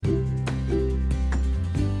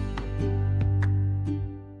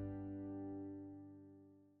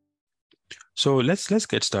So let's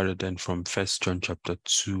get started then from First John chapter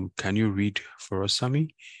 2. Can you read for us,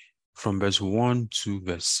 Sammy? From verse 1 to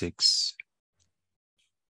verse 6.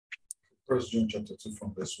 First John chapter 2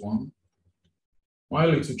 from verse 1. My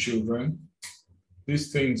little children,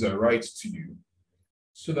 these things are right to you,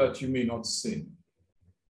 so that you may not sin.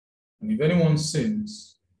 And if anyone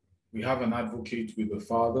sins, we have an advocate with the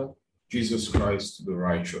Father, Jesus Christ the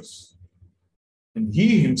righteous. And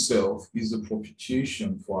he himself is the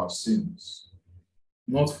propitiation for our sins,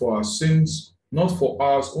 not for our sins, not for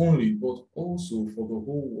ours only, but also for the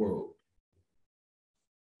whole world.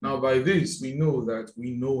 Now by this we know that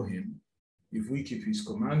we know him, if we keep his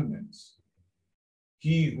commandments.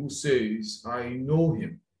 He who says, I know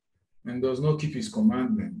him, and does not keep his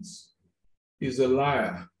commandments, is a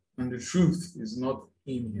liar, and the truth is not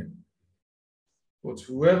in him. But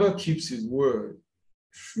whoever keeps his word,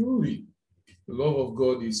 truly the love of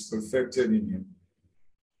God is perfected in him.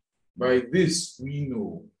 By this we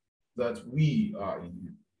know that we are in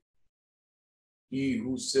him. He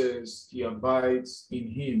who says he abides in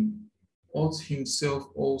him ought himself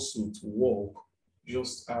also to walk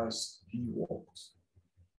just as he walked.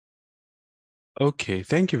 Okay,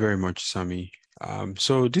 thank you very much, Sammy.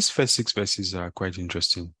 So these first 6 verses are quite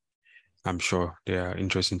interesting. I'm sure they are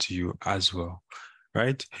interesting to you as well,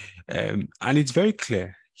 right? And it's very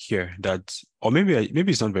clear here that, or maybe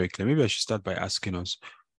it's not very clear. Maybe I should start by asking us,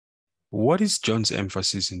 what is John's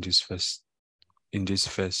emphasis in this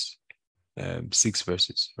first 6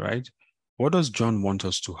 verses, right? What does John want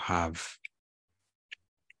us to have?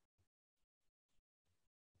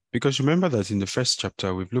 Because remember that in the first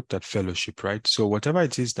chapter, we've looked at fellowship, right? So whatever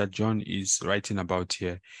it is that John is writing about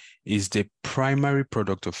here is the primary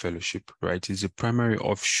product of fellowship, right? It's the primary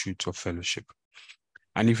offshoot of fellowship.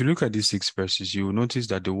 And if you look at these 6 verses, you will notice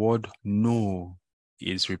that the word know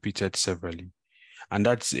is repeated severally. And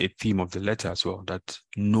that's a theme of the letter as well, that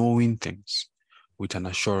knowing things with an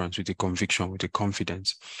assurance, with a conviction, with a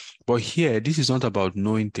confidence. But here, this is not about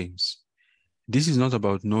knowing things. This is not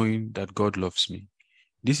about knowing that God loves me.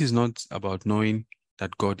 This is not about knowing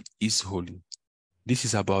that God is holy. This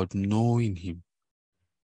is about knowing him.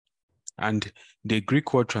 And the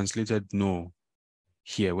Greek word translated know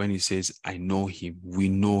here, when he says, I know him, we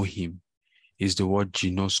know him, is the word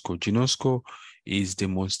ginosko. Ginosko is the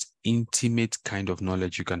most intimate kind of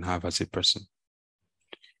knowledge you can have as a person.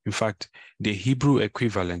 In fact, the Hebrew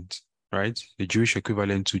equivalent, right, the Jewish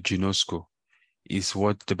equivalent to ginosko is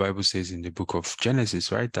what the Bible says in the book of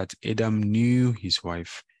Genesis, right, that Adam knew his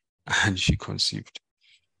wife and she conceived.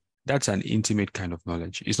 That's an intimate kind of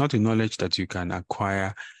knowledge. It's not a knowledge that you can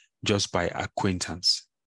acquire just by acquaintance,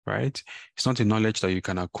 right? It's not a knowledge that you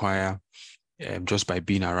can acquire just by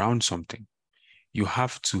being around something. You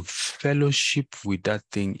have to fellowship with that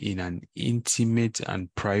thing in an intimate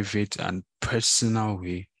and private and personal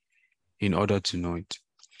way in order to know it.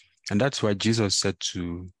 And that's why Jesus said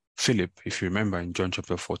to Philip, if you remember in John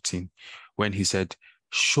chapter 14, when he said,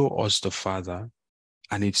 show us the Father,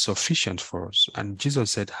 and it's sufficient for us. And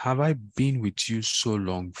Jesus said, have I been with you so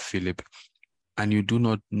long, Philip, and you do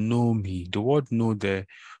not know me? The word know there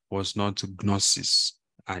was not gnosis,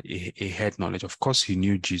 a head knowledge. Of course, he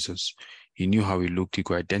knew Jesus. He knew how he looked. He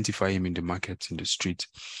could identify him in the market, in the street.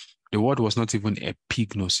 The word was not even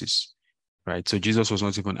epignosis, right? So Jesus was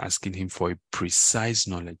not even asking him for a precise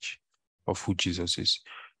knowledge of who Jesus is.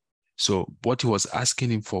 So what he was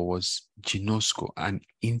asking him for was ginosko, an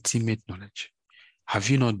intimate knowledge. Have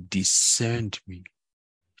you not discerned me?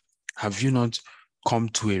 Have you not come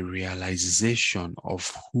to a realization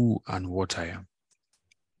of who and what I am?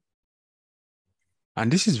 And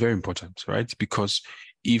this is very important, right? Because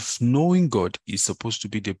if knowing God is supposed to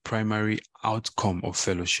be the primary outcome of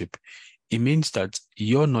fellowship, it means that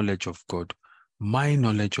your knowledge of God, my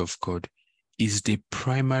knowledge of God, is the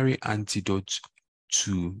primary antidote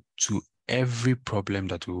to every problem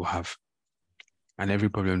that we will have and every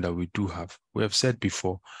problem that we do have. We have said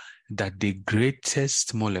before that the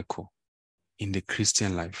greatest molecule in the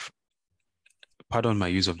Christian life, pardon my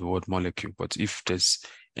use of the word molecule, but if there's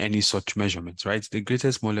any such measurements, right? The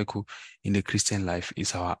greatest molecule in the Christian life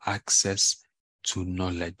is our access to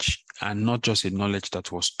knowledge, and not just a knowledge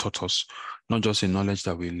that was taught us, not just a knowledge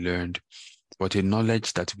that we learned, but a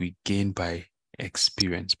knowledge that we gain by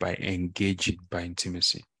experience, by engaging, by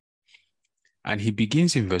intimacy. And he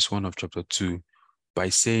begins in verse 1 of chapter 2 by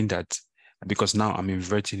saying that, because now I'm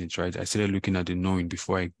inverting it, right? I started looking at the knowing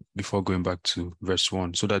before going back to verse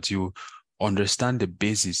 1, so that you understand the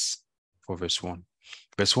basis for verse 1.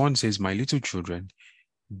 Verse 1 says, my little children,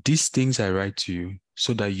 these things I write to you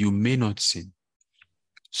so that you may not sin.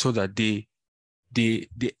 So that the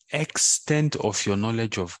extent of your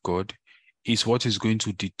knowledge of God is what is going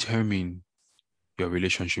to determine your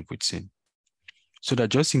relationship with sin. So that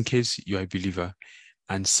just in case you're a believer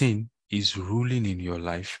and sin is ruling in your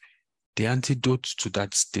life, the antidote to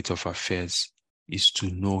that state of affairs is to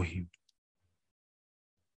know him.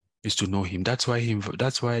 Is to know him. That's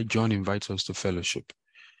why John invites us to fellowship.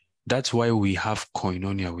 That's why we have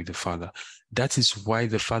koinonia with the Father. That is why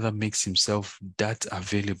the Father makes himself that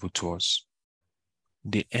available to us.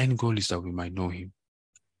 The end goal is that we might know him.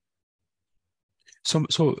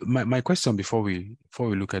 So my question before we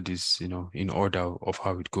look at this, in order of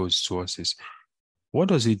how it goes to us is, what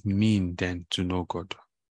does it mean then to know God?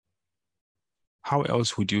 How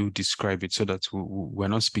else would you describe it so that we're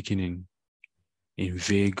not speaking in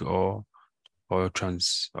vague or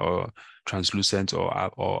translucent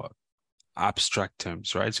or abstract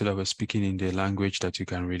terms, right? So that we're speaking in the language that you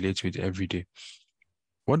can relate with every day.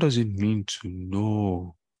 What does it mean to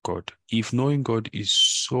know God? If knowing God is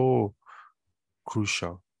so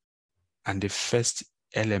crucial, and the first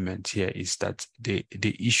element here is that the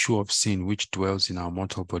issue of sin which dwells in our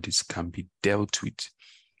mortal bodies can be dealt with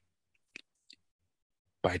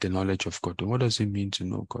by the knowledge of God. What does it mean to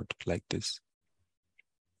know God like this?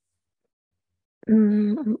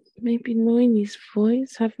 Maybe knowing his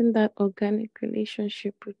voice, having that organic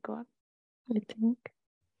relationship with God, I think.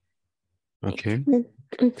 Okay.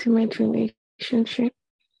 Intimate relationship,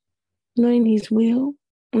 knowing his will,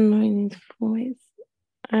 knowing his voice.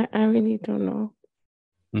 I really don't know.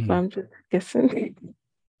 Mm-hmm. But I'm just guessing.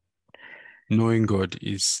 Knowing God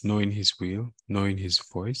is knowing his will, knowing his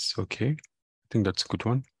voice. Okay. I think that's a good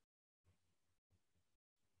one.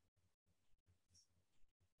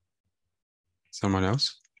 Someone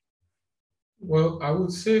else? Well, I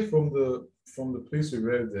would say from the place we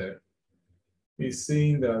read there, he's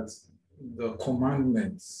saying that the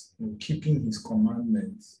commandments, keeping his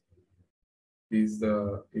commandments, is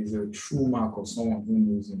a true mark of someone who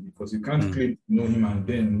knows him, because you can't claim to know him and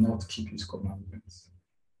then not keep his commandments.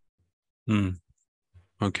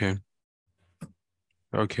 Okay.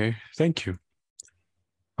 Okay. Thank you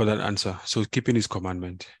for that answer. So keeping his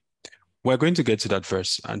commandment. We're going to get to that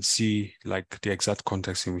verse and see like the exact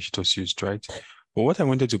context in which it was used, right? But what I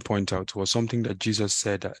wanted to point out was something that Jesus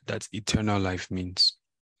said that eternal life means.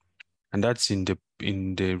 And that's in the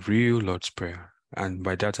real Lord's Prayer. And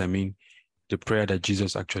by that I mean the prayer that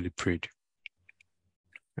Jesus actually prayed.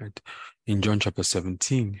 Right? In John chapter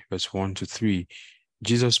 17, verse 1 to 3,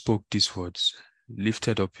 Jesus spoke these words,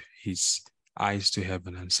 lifted up his eyes to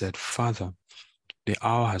heaven and said, Father, the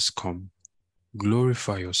hour has come.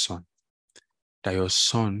 Glorify your Son, that your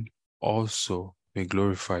Son also may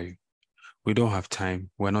glorify you. We don't have time.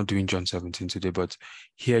 We're not doing John 17 today, but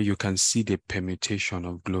here you can see the permutation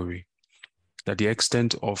of glory. That the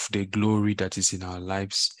extent of the glory that is in our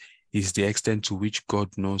lives is the extent to which God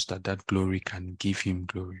knows that glory can give him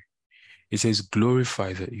glory. It says,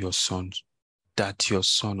 glorify your Son, that your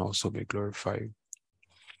Son also may glorify you.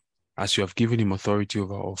 As you have given him authority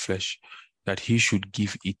over all flesh, that he should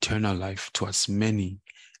give eternal life to as many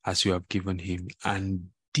as you have given him. And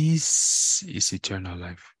this is eternal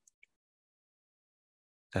life,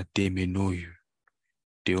 that they may know you,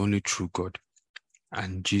 the only true God,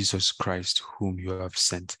 and Jesus Christ, whom you have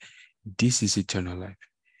sent. This is eternal life.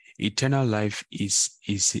 Eternal life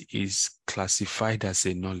is classified as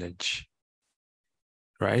a knowledge,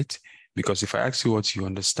 right? Because if I ask you what you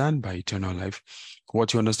understand by eternal life,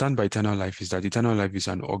 what you understand by eternal life is that eternal life is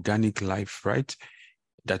an organic life, right?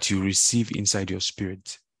 That you receive inside your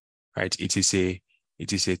spirit, right? It is a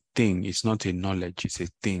thing. It's not a knowledge. It's a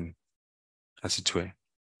thing, as it were.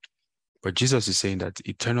 But Jesus is saying that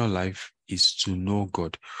eternal life is to know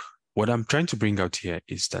God. What I'm trying to bring out here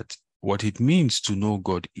is that what it means to know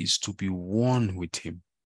God is to be one with him.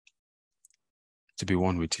 To be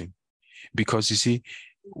one with him. Because you see,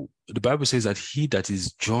 the Bible says that he that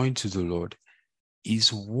is joined to the Lord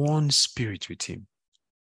is one spirit with him.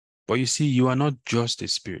 But you see, you are not just a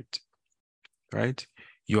spirit, right?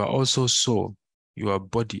 You are also soul, you are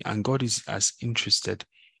body, and God is as interested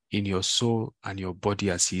in your soul and your body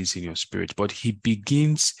as he is in your spirit. But he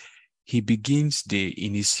begins the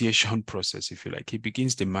initiation process, if you like. He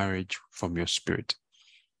begins the marriage from your spirit.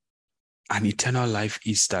 And eternal life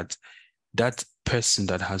is that person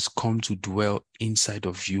that has come to dwell inside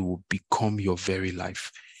of you will become your very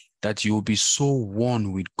life. That you will be so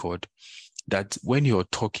one with God that when you're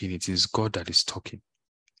talking, it is God that is talking.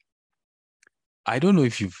 I don't know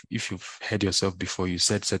if you've heard yourself before. You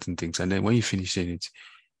said certain things, and then when you finish saying it,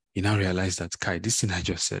 you now realize that, Kai, this thing I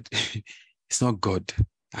just said, it's not God,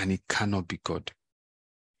 and it cannot be God.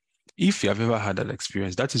 If you have ever had that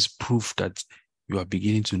experience, that is proof that you are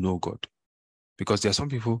beginning to know God. Because there are some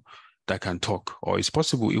people, that can talk, or it's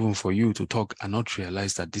possible even for you to talk and not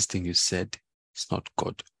realize that this thing you said is not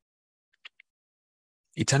God.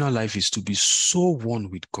 Eternal life is to be so one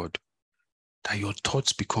with God that your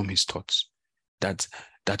thoughts become his thoughts, that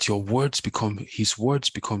your words become his words,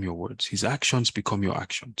 become your words, his actions become your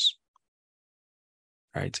actions,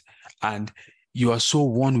 right? And you are so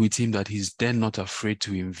one with him that he's then not afraid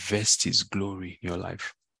to invest his glory in your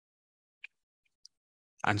life.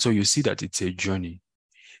 And so you see that it's a journey.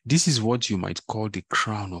 This is what you might call the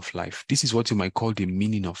crown of life. This is what you might call the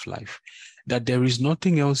meaning of life, that there is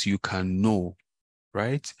nothing else you can know,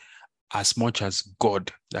 right, as much as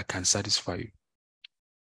God that can satisfy you.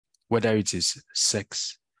 Whether it is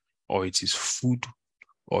sex, or it is food,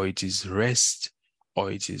 or it is rest,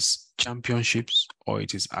 or it is championships, or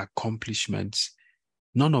it is accomplishments,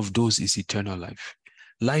 none of those is eternal life.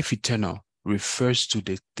 Life eternal refers to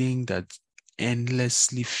the thing that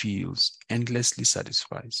endlessly feels, endlessly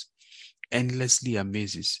satisfies, endlessly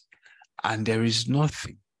amazes. And there is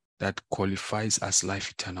nothing that qualifies as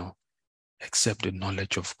life eternal except the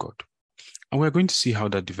knowledge of God. And we're going to see how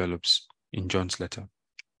that develops in John's letter.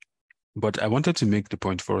 But I wanted to make the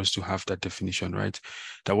point for us to have that definition, right?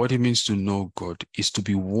 That what it means to know God is to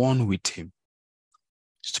be one with him.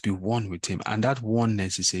 It's to be one with him. And that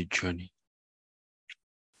oneness is a journey,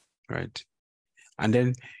 right? And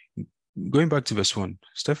then going back to verse 1,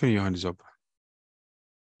 Stephanie, your hand is up.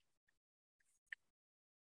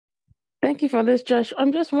 Thank you for this, Josh.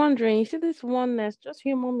 I'm just wondering, you see this oneness, just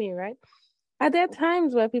humor me, right? Are there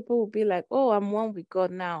times where people will be like, oh, I'm one with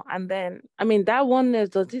God now? And then, I mean, that oneness,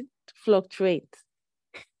 does it fluctuate?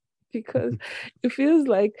 Because it feels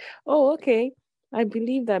like, oh, okay, I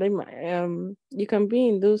believe that you can be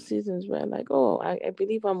in those seasons where like, oh, I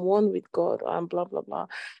believe I'm one with God, or I'm blah blah blah,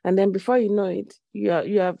 and then before you know it, you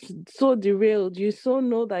have so derailed. You so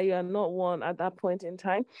know that you are not one at that point in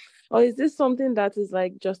time, or is this something that is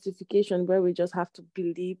like justification where we just have to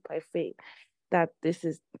believe by faith that this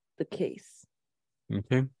is the case?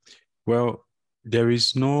 Okay. Well, there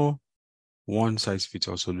is no one size fits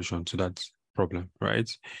all solution to that problem, right?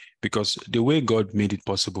 Because the way God made it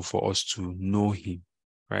possible for us to know him,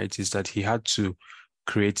 right, is that he had to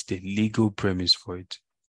create the legal premise for it.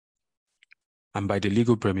 And by the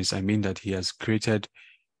legal premise, I mean that he has created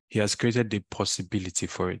the possibility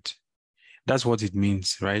for it. That's what it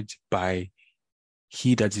means, right? By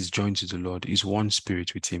he that is joined to the Lord is one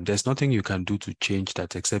spirit with him. There's nothing you can do to change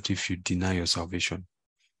that except if you deny your salvation.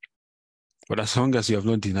 But as long as you have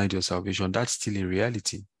not denied your salvation, that's still a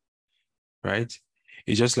reality, right?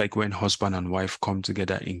 It's just like when husband and wife come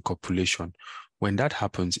together in copulation. When that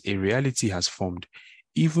happens, a reality has formed,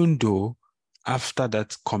 even though after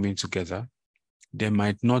that coming together, there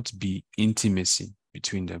might not be intimacy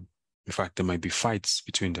between them. In fact, there might be fights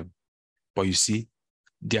between them. But you see,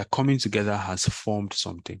 their coming together has formed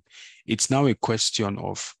something. It's now a question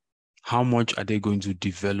of how much are they going to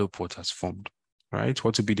develop what has formed, right?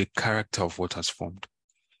 What will be the character of what has formed?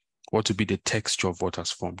 What will be the texture of what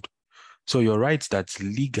has formed? So you're right that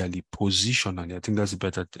legally, positionally, I think that's a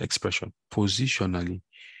better expression. Positionally,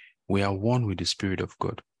 we are one with the Spirit of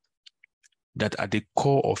God. That at the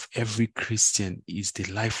core of every Christian is the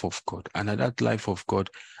life of God. And that life of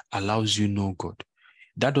God allows you know God.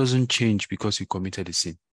 That doesn't change because you committed a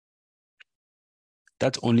sin.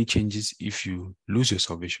 That only changes if you lose your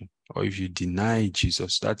salvation or if you deny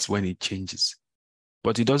Jesus. That's when it changes.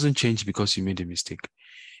 But it doesn't change because you made a mistake.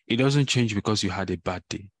 It doesn't change because you had a bad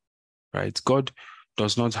day, right? God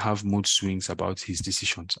does not have mood swings about his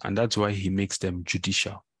decisions, and that's why he makes them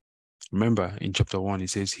judicial. Remember, in chapter 1, he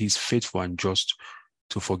says he's faithful and just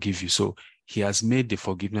to forgive you. So he has made the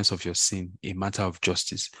forgiveness of your sin a matter of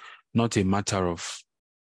justice, not a matter of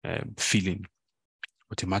feeling,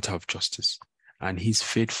 but a matter of justice. And he's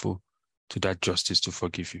faithful to that justice to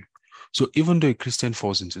forgive you. So even though a Christian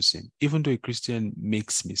falls into sin, even though a Christian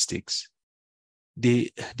makes mistakes,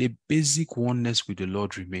 the basic oneness with the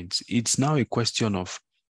Lord remains. It's now a question of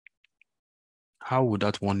how would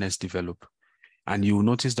that oneness develop? And you will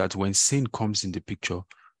notice that when sin comes in the picture,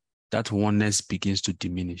 that oneness begins to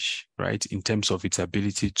diminish, right? In terms of its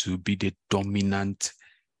ability to be the dominant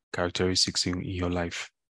characteristics in your life,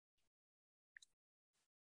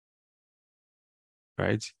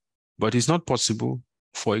 right? But it's not possible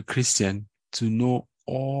for a Christian to know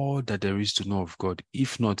all that there is to know of God.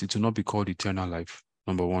 If not, it will not be called eternal life,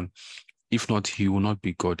 number one. If not, he will not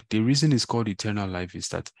be God. The reason it's called eternal life is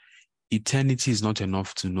that eternity is not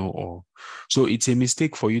enough to know all. So it's a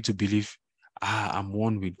mistake for you to believe, I'm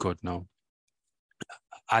one with God now.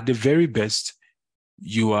 At the very best,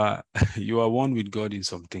 you are you are one with God in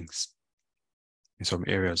some things, in some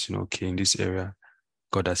areas. Okay, in this area,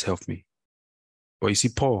 God has helped me. But you see,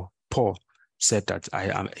 Paul said that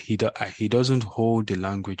he doesn't hold the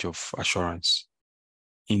language of assurance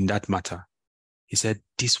in that matter. He said,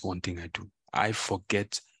 this one thing I do, I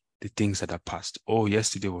forget the things that are past. Oh,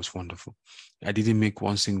 yesterday was wonderful. I didn't make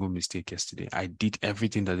one single mistake yesterday. I did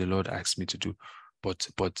everything that the Lord asked me to do.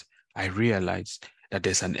 But I realized that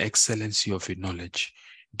there's an excellency of a knowledge.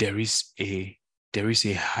 There is a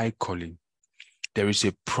high calling. There is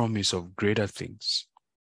a promise of greater things.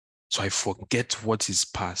 So I forget what is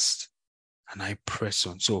past and I press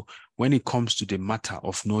on. So when it comes to the matter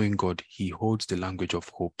of knowing God, he holds the language of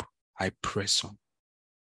hope. I press on.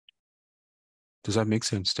 Does that make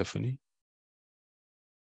sense, Stephanie?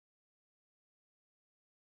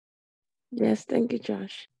 Yes, thank you,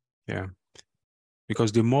 Josh. Yeah.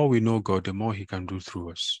 Because the more we know God, the more he can do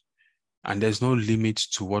through us. And there's no limit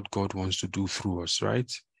to what God wants to do through us,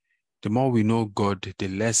 right? The more we know God, the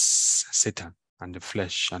less Satan and the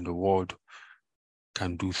flesh and the world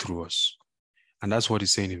can do through us. And that's what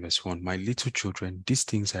he's saying in verse 1. My little children, these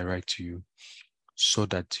things I write to you so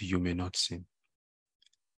that you may not sin.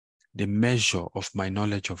 The measure of my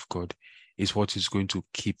knowledge of God is what is going to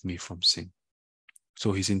keep me from sin.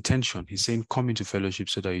 So his intention, he's saying, come into fellowship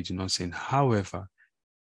so that you do not sin. However,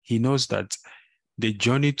 he knows that the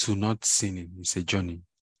journey to not sinning is a journey.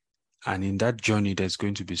 And in that journey, there's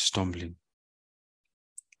going to be stumbling,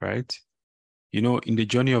 right? You know, in the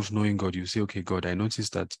journey of knowing God, you say, okay, God, I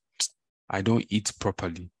noticed that I don't eat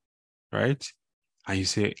properly, right? And you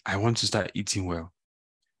say, I want to start eating well.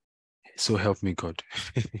 So help me, God.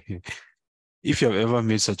 If you have ever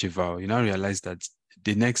made such a vow, you now realize that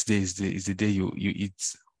the next day is the day you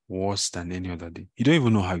eat worse than any other day. You don't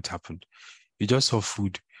even know how it happened. You just saw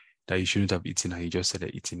food that you shouldn't have eaten and you just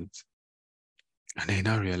started eating it. And then you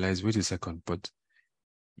now realize, wait a second, but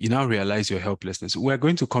you now realize your helplessness. We're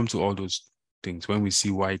going to come to all those things when we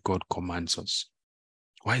see why God commands us.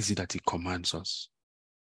 Why is it that he commands us?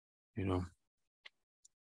 You know,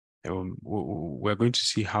 we're going to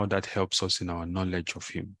see how that helps us in our knowledge of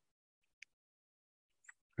him.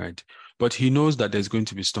 Right? But he knows that there's going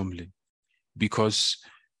to be stumbling because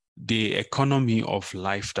the economy of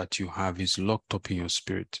life that you have is locked up in your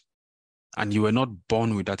spirit. And you were not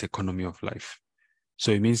born with that economy of life.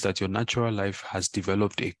 So it means that your natural life has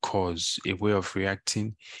developed a cause, a way of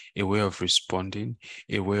reacting, a way of responding,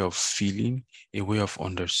 a way of feeling, a way of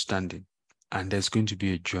understanding. And there's going to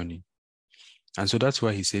be a journey. And so that's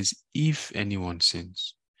why he says, if anyone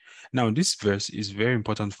sins. Now, this verse is very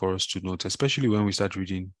important for us to note, especially when we start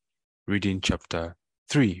reading chapter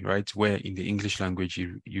 3, right? Where in the English language,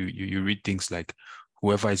 you read things like,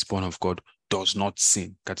 whoever is born of God does not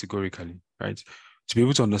sin categorically, right? To be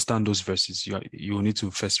able to understand those verses, you will need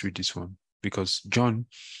to first read this one because John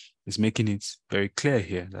is making it very clear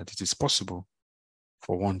here that it is possible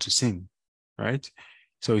for one to sin, right?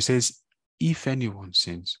 So he says, if anyone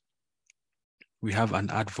sins, we have an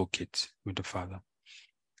advocate with the Father,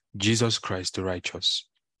 Jesus Christ the righteous.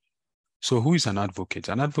 So who is an advocate?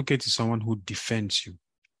 An advocate is someone who defends you.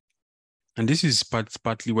 And this is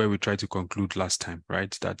partly where we tried to conclude last time,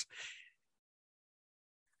 right? That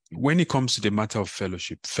when it comes to the matter of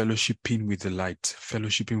fellowship, fellowshipping with the light,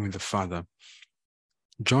 fellowshipping with the Father,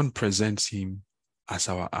 John presents him as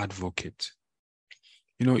our advocate.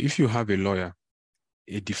 You know, if you have a lawyer,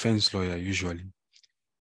 a defense lawyer usually,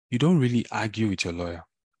 you don't really argue with your lawyer,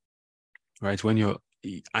 right? And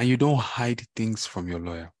you don't hide things from your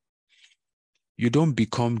lawyer. You don't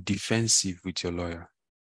become defensive with your lawyer.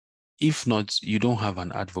 If not, you don't have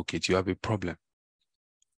an advocate, you have a problem.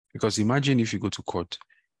 Because imagine if you go to court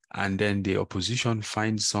and then the opposition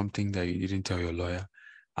finds something that you didn't tell your lawyer.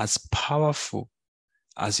 As powerful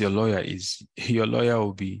as your lawyer is, your lawyer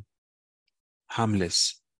will be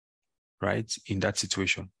harmless, right? In that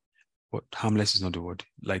situation. But harmless is not the word.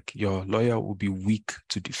 Like your lawyer will be weak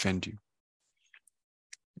to defend you.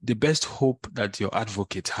 The best hope that your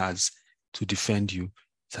advocate has to defend you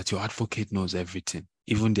is that your advocate knows everything,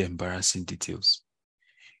 even the embarrassing details.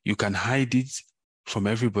 You can hide it from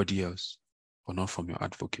everybody else, but not from your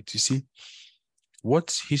advocate. You see,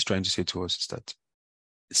 what he's trying to say to us is that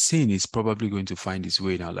sin is probably going to find its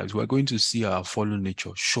way in our lives. We're going to see our fallen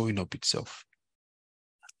nature showing up itself.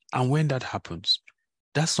 And when that happens,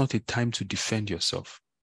 that's not a time to defend yourself.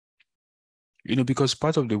 You know, because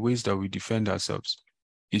part of the ways that we defend ourselves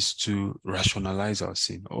is to rationalize our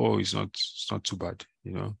sin. Oh, it's not too bad,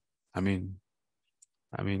 you know.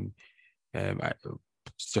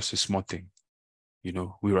 It's just a small thing. You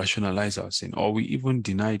know, we rationalize our sin, or we even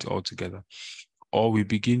deny it altogether, or we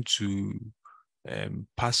begin to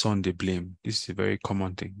pass on the blame. This is a very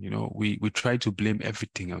common thing. You know, we try to blame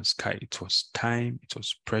everything else. It was time, it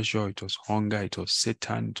was pressure, it was hunger, it was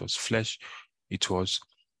Satan, it was flesh, it was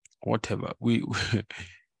whatever. We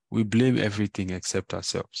blame everything except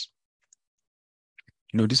ourselves.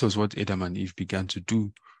 You know, this was what Adam and Eve began to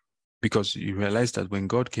do, because you realize that when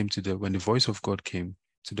when the voice of God came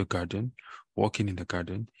to the garden, walking in the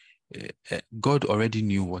garden, God already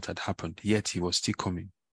knew what had happened, yet he was still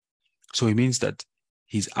coming. So it means that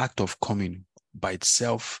his act of coming by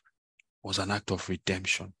itself was an act of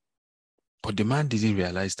redemption. But the man didn't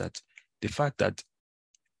realize that the fact that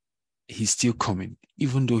he's still coming,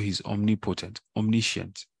 even though he's omnipotent,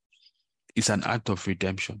 omniscient, is an act of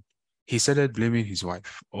redemption. He started blaming his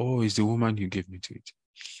wife. Oh, it's the woman who gave me to it.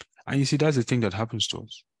 And you see, that's the thing that happens to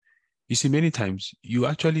us. You see, many times you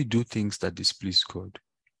actually do things that displease God.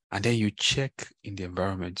 And then you check in the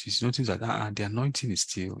environment, you notice that the anointing is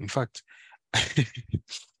still, in fact,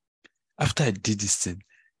 after I did this thing,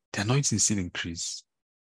 the anointing still increased.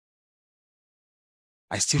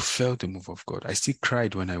 I still felt the move of God. I still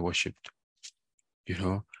cried when I worshipped. You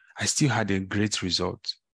know, I still had a great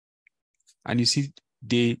result. And you see,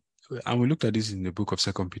 and we looked at this in the book of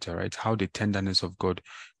 2 Peter, right? How the tenderness of God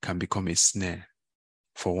can become a snare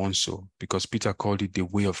for one soul, because Peter called it the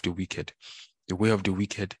way of the wicked. The way of the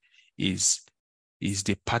wicked is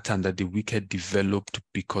the pattern that the wicked developed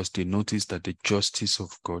because they noticed that the justice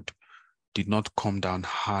of God did not come down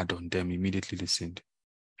hard on them immediately they sinned.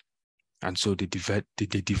 And so they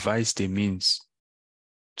devised a means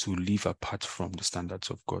to live apart from the standards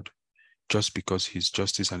of God, just because his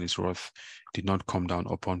justice and his wrath did not come down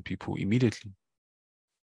upon people immediately.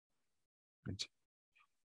 Right?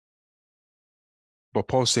 But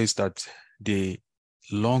Paul says that the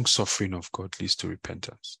long suffering of God leads to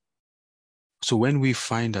repentance. So when we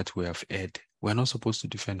find that we have erred, we're not supposed to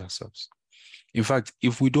defend ourselves. In fact,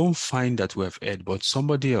 if we don't find that we have erred, but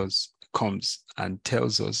somebody else comes and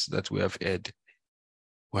tells us that we have erred,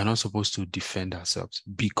 we're not supposed to defend ourselves,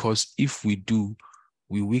 because if we do,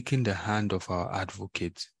 we weaken the hand of our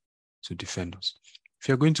advocate to defend us. If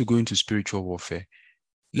you're going to go into spiritual warfare,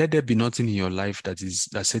 let there be nothing in your life that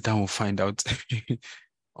Satan will find out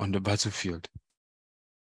on the battlefield.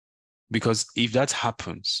 Because if that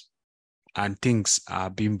happens and things are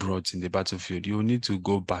being brought in the battlefield, you will need to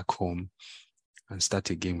go back home and start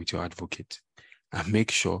again with your advocate and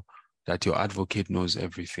make sure that your advocate knows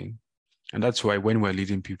everything. And that's why when we're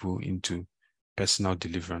leading people into personal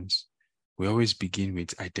deliverance, we always begin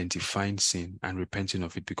with identifying sin and repenting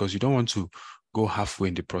of it, because you don't want to go halfway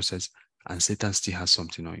in the process and Satan still has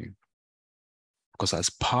something on you. Because as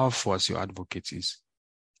powerful as your advocate is,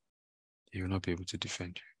 he will not be able to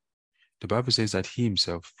defend you. The Bible says that he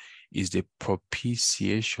himself is the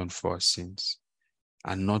propitiation for our sins,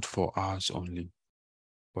 and not for ours only,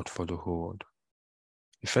 but for the whole world.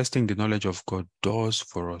 The first thing the knowledge of God does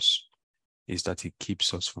for us is that it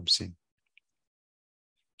keeps us from sin.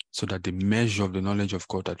 So that the measure of the knowledge of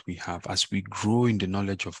God that we have, as we grow in the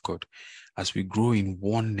knowledge of God, as we grow in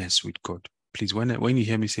oneness with God, please, when you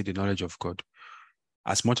hear me say the knowledge of God,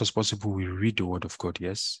 as much as possible, we read the word of God,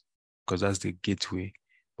 yes, because that's the gateway.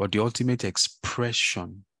 But the ultimate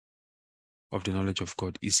expression of the knowledge of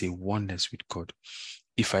God is a oneness with God.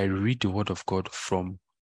 If I read the word of God from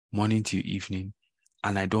morning till evening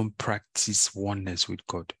and I don't practice oneness with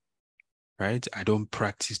God, right? I don't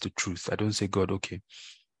practice the truth. I don't say, God, okay,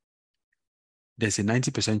 there's a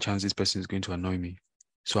 90% chance this person is going to annoy me.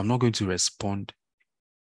 So I'm not going to respond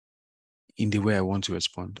in the way I want to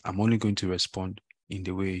respond. I'm only going to respond in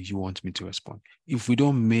the way you want me to respond. If we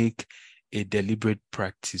don't make a deliberate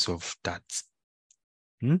practice of that,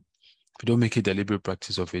 if we don't make a deliberate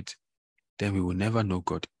practice of it, then we will never know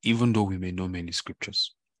God, even though we may know many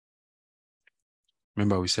scriptures.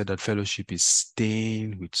 Remember, we said that fellowship is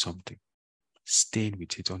staying with something. Staying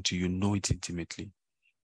with it until you know it intimately,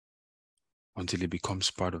 until it becomes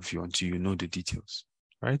part of you, until you know the details,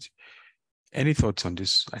 right? Any thoughts on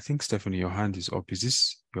this? I think, Stephanie, your hand is up. Is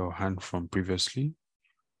this your hand from previously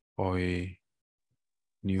or a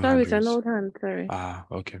new hand Sorry, it's an raised? old hand, sorry.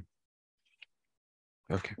 Okay.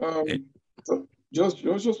 Okay. So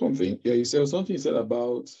just one thing. Yeah, you said something you said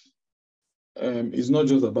about it's not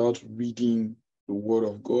just about reading the word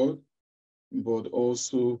of God, but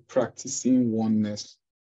also practicing oneness.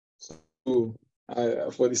 So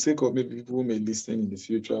for the sake of maybe people who may listen in the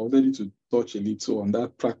future, I wanted you to touch a little on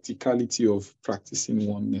that practicality of practicing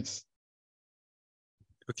oneness.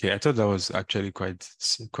 Okay, I thought that was actually quite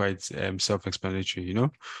self-explanatory, you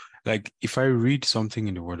know? Like if I read something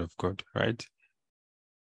in the Word of God, right?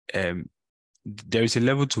 there is a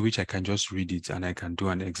level to which I can just read it and I can do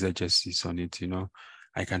an exegesis on it,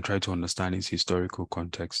 I can try to understand its historical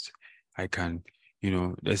context. I can,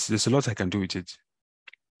 there's a lot I can do with it.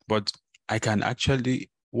 But I can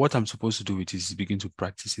actually, what I'm supposed to do with it is begin to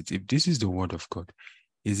practice it. If this is the word of God,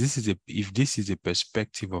 if this is a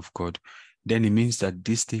perspective of God, then it means that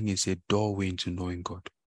this thing is a doorway into knowing God.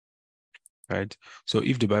 Right? So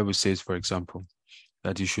if the Bible says, for example,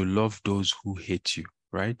 that you should love those who hate you,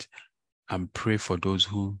 right? And pray for those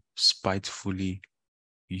who spitefully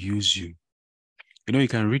use you. You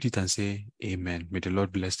can read it and say, Amen. May the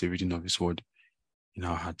Lord bless the reading of his word in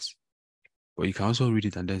our hearts. But you can also read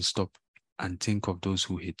it and then stop and think of those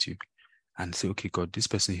who hate you and say, okay, God, this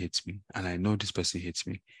person hates me. And I know this person hates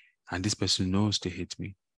me. And this person knows they hate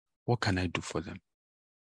me. What can I do for them?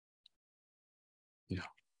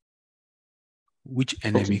 Which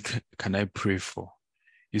enemy can I pray for?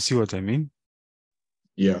 You see what I mean?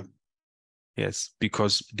 Yeah. Yes,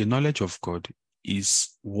 because the knowledge of God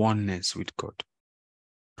is oneness with God,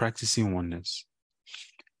 practicing oneness.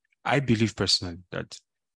 I believe personally that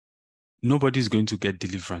nobody's going to get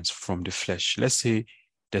deliverance from the flesh. Let's say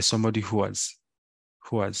there's somebody who has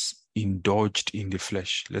indulged in the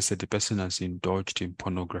flesh. Let's say the person has indulged in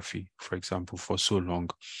pornography, for example, for so long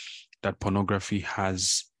that pornography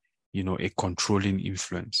has, a controlling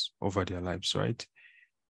influence over their lives, right?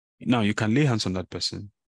 Now, you can lay hands on that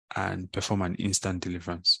person and perform an instant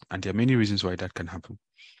deliverance. And there are many reasons why that can happen.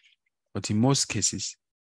 But in most cases,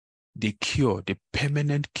 the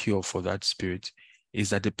permanent cure for that spirit is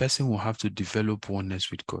that the person will have to develop oneness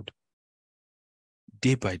with God.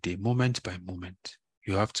 Day by day, moment by moment,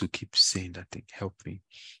 you have to keep saying that thing, help me.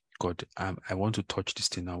 God, I want to touch this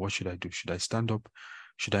thing now. What should I do? Should I stand up?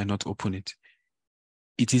 Should I not open it?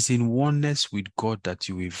 It is in oneness with God that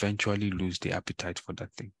you eventually lose the appetite for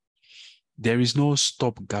that thing. There is no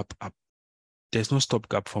stopgap up. There's no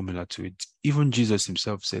stopgap formula to it. Even Jesus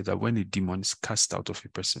himself said that when a demon is cast out of a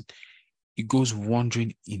person, it goes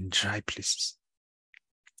wandering in dry places.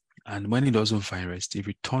 And when it doesn't find rest, it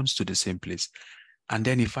returns to the same place. And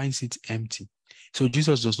then he finds it empty. So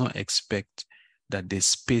Jesus does not expect that the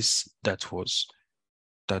space that was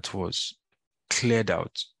cleared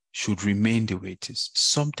out should remain the way it is.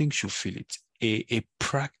 Something should fill it. A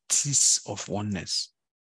practice of oneness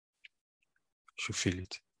should fill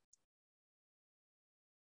it.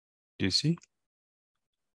 Do you see?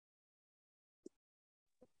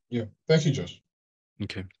 Yeah. Thank you, Josh.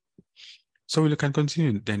 Okay. So we can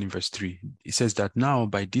continue then in verse 3. It says that now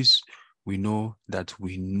by this we know that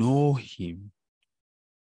we know him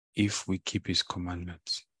if we keep his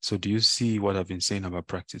commandments. So do you see what I've been saying about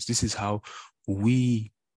practice? This is how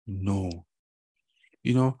we know.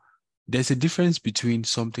 There's a difference between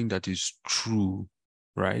something that is true,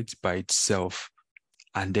 right, by itself,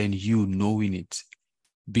 and then you knowing it.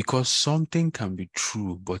 Because something can be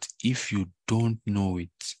true, but if you don't know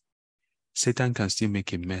it, Satan can still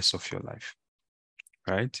make a mess of your life,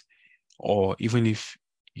 right? Or even if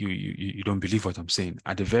you don't believe what I'm saying,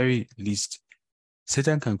 at the very least,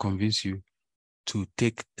 Satan can convince you to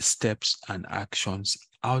take steps and actions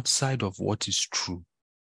outside of what is true,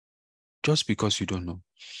 just because you don't know.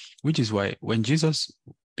 Which is why when Jesus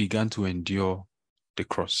began to endure the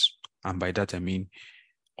cross, and by that I mean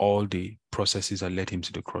all the processes that led him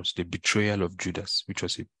to the cross, the betrayal of Judas, which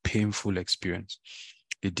was a painful experience,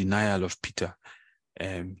 the denial of Peter,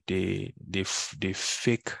 the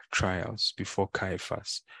fake trials before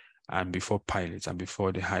Caiaphas and before Pilate and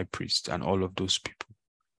before the high priest and all of those people.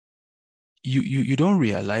 You don't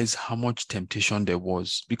realize how much temptation there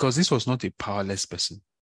was, because this was not a powerless person.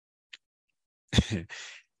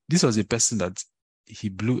 This was a person that he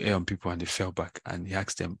blew air on people and they fell back, and he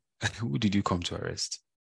asked them, who did you come to arrest?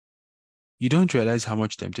 You don't realize how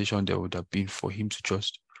much temptation there would have been for him to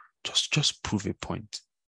just prove a point.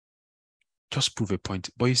 Just prove a point.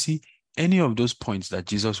 But you see, any of those points that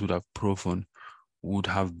Jesus would have proven would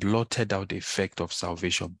have blotted out the effect of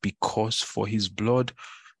salvation, because for his blood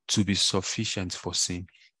to be sufficient for sin,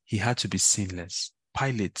 he had to be sinless.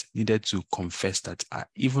 Pilate needed to confess that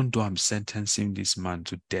even though I'm sentencing this man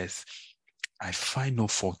to death, I find no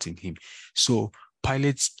fault in him. So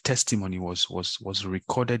Pilate's testimony was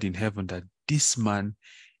recorded in heaven that this man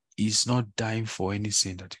is not dying for any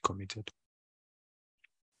sin that he committed.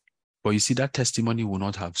 But you see, that testimony would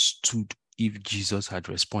not have stood if Jesus had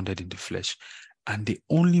responded in the flesh. And the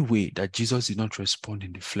only way that Jesus did not respond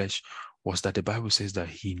in the flesh was that the Bible says that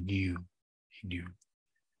he knew. He knew.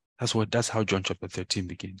 That's how John chapter 13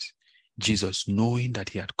 begins. Jesus, knowing that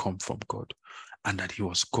he had come from God and that he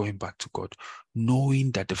was going back to God,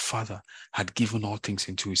 knowing that the Father had given all things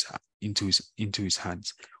into his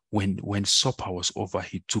hands, When supper was over,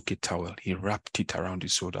 he took a towel, he wrapped it around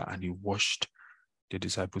his shoulder, and he washed the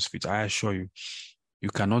disciples' feet. I assure you, you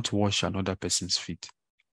cannot wash another person's feet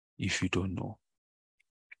if you don't know.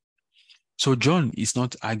 So John is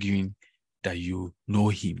not arguing that you know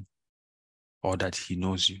him or that he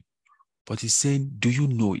knows you, but he's saying, do you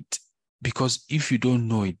know it? Because if you don't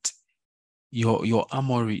know it, your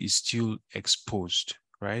armory is still exposed,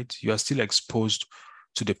 right? You are still exposed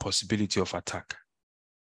to the possibility of attack.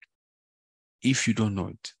 If you don't know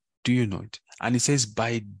it, do you know it? And it says,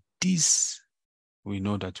 by this we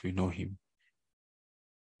know that we know him,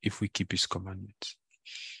 if we keep his commandments.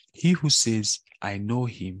 He who says, I know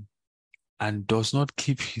him, and does not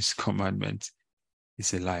keep his commandments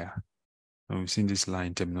is a liar. And we've seen this lie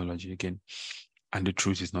in terminology again. And the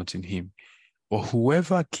truth is not in him. But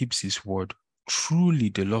whoever keeps his word, truly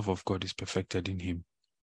the love of God is perfected in him.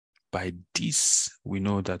 By this, we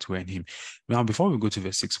know that we're in him. Now, before we go to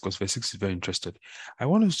verse 6, because verse 6 is very interesting, I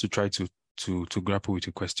want us to try to grapple with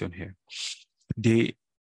a question here. The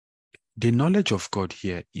knowledge of God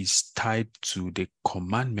here is tied to the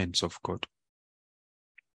commandments of God.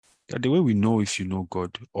 The way we know if you know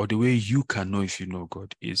God, or the way you can know if you know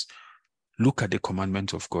God, is look at the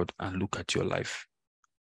commandments of God and look at your life.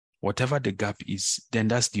 Whatever the gap is, then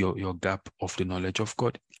that's your gap of the knowledge of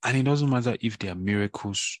God. And it doesn't matter if there are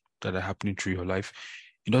miracles that are happening through your life.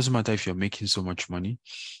 It doesn't matter if you're making so much money.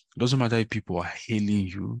 It doesn't matter if people are hailing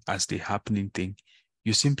you as the happening thing.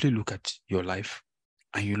 You simply look at your life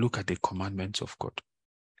and you look at the commandments of God.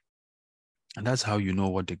 And that's how you know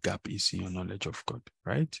what the gap is in your knowledge of God,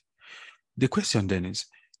 right? The question then is,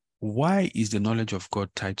 why is the knowledge of God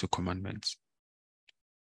tied to commandments?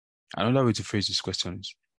 Another way to phrase this question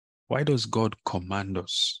is, why does God command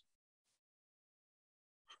us?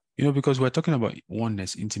 Because we're talking about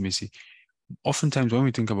oneness, intimacy. Oftentimes when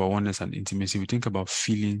we think about oneness and intimacy, we think about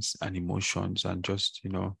feelings and emotions and just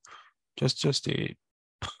a,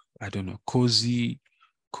 I don't know, cozy,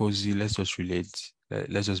 let's just relate.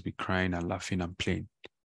 Let's just be crying and laughing and playing.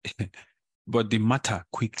 But the matter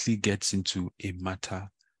quickly gets into a matter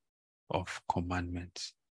of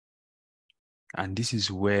commandments. And this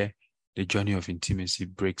is where the journey of intimacy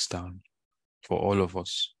breaks down for all of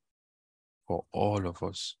us. For all of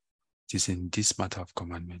us. It is in this matter of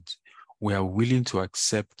commandments. We are willing to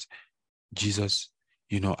accept Jesus,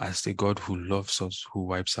 as the God who loves us, who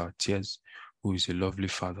wipes our tears, who is a lovely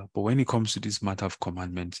Father. But when it comes to this matter of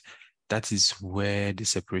commandments, that is where the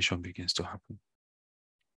separation begins to happen.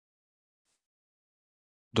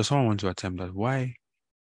 Does someone want to attempt that? Why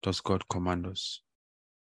does God command us?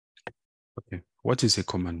 Okay, what is a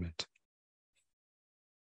commandment?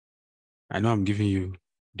 I know I'm giving you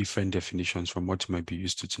different definitions from what you might be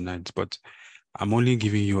used to tonight, but I'm only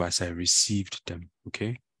giving you as I received them,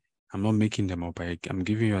 okay? I'm not making them up. I'm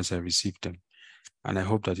giving you as I received them, and I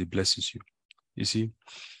hope that it blesses you. You see,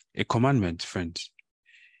 a commandment, friends,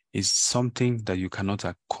 is something that you cannot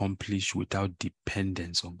accomplish without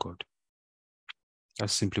dependence on God.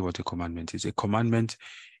 That's simply what a commandment is. A commandment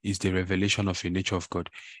is the revelation of a nature of God.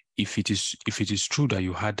 If it is true that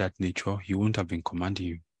you had that nature, He wouldn't have been commanding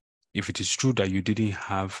you. If it is true that you didn't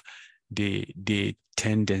have the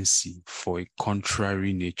tendency for a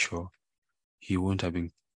contrary nature, He won't have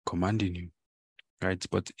been commanding you, right?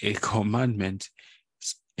 But a commandment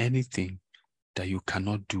is anything that you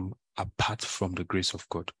cannot do apart from the grace of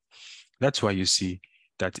God. That's why you see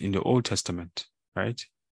that in the Old Testament, right?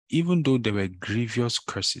 Even though there were grievous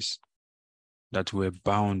curses that were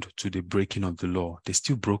bound to the breaking of the law, they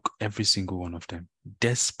still broke every single one of them,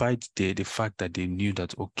 despite the fact that they knew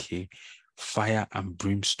that, okay, fire and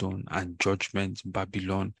brimstone and judgment,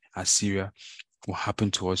 Babylon, Assyria, will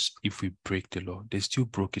happen to us if we break the law. They still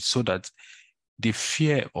broke it, so that the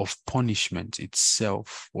fear of punishment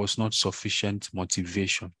itself was not sufficient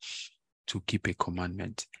motivation to keep a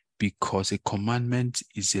commandment, because a commandment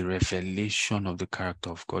is a revelation of the character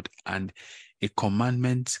of God, and a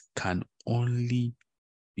commandment can only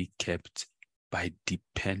be kept by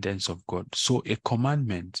dependence of God. So a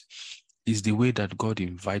commandment is the way that God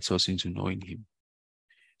invites us into knowing Him.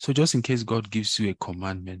 So just in case God gives you a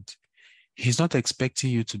commandment, He's not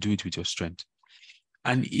expecting you to do it with your strength.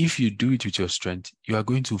 And if you do it with your strength, you are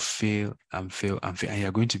going to fail and fail and fail, and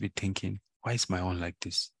you're going to be thinking, why is my own like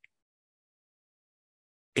this?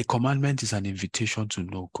 A commandment is an invitation to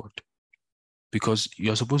know God, because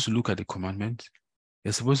you're supposed to look at the commandment,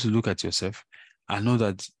 you're supposed to look at yourself and know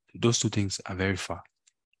that those two things are very far.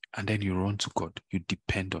 And then you run to God, you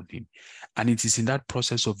depend on Him. And it is in that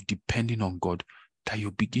process of depending on God that you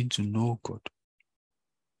begin to know God.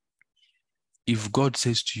 If God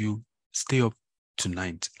says to you, stay up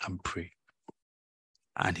tonight and pray,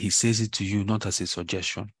 And he says it to you not as a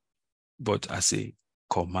suggestion, but as a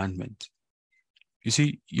commandment. You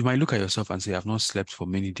see, you might look at yourself and say, I've not slept for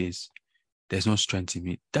many days. There's no strength in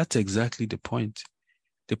me. That's exactly the point.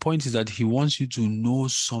 The point is that he wants you to know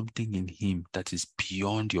something in him that is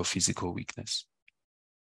beyond your physical weakness.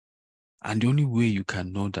 And the only way you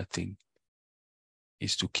can know that thing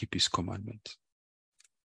is to keep his commandment.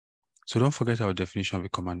 So don't forget our definition of a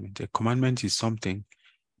commandment. A commandment is something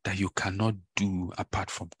that you cannot do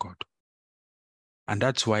apart from God. And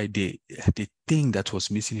that's why the thing that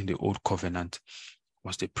was missing in the old covenant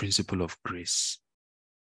was the principle of grace.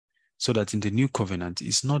 So that in the new covenant,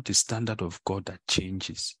 it's not the standard of God that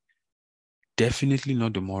changes. Definitely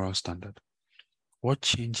not the moral standard. What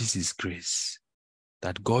changes is grace.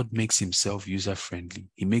 That God makes himself user-friendly.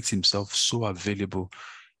 He makes himself so available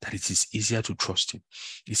that it is easier to trust him.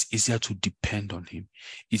 It's easier to depend on him.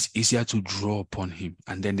 It's easier to draw upon him.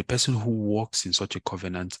 And then the person who walks in such a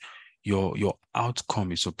covenant, your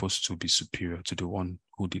outcome is supposed to be superior to the one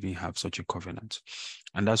who didn't have such a covenant.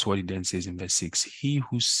 And that's what it then says in verse 6. He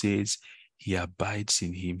who says he abides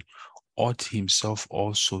in him ought himself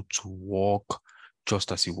also to walk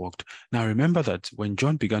just as he walked. Now remember that when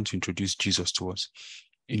John began to introduce Jesus to us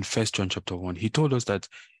in 1 John chapter 1, he told us that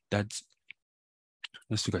let's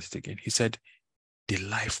look at it again. He said, the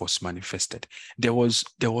life was manifested. There was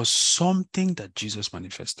something that Jesus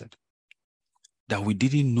manifested that we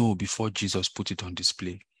didn't know before Jesus put it on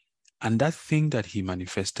display. And that thing that he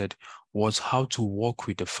manifested was how to walk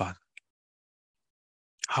with the Father,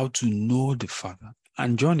 how to know the Father.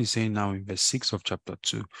 And John is saying now in verse 6 of chapter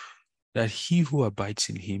 2 that he who abides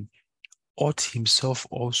in him ought himself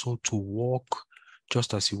also to walk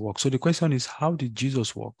just as he walked. So the question is, how did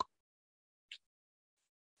Jesus walk?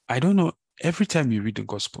 I don't know. Every time you read the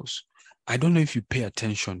Gospels, I don't know if you pay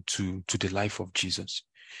attention to the life of Jesus.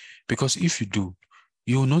 Because if you do,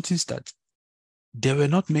 you'll notice that there were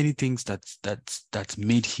not many things that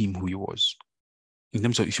made him who he was. In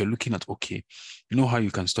terms of, if you're looking at, okay, you know how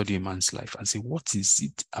you can study a man's life and say, what is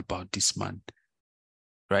it about this man?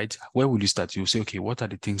 Right? Where will you start? You'll say, okay, what are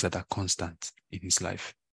the things that are constant in his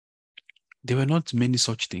life? There were not many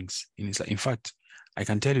such things in his life. In fact, I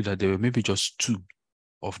can tell you that there were maybe just two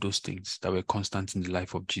of those things that were constant in the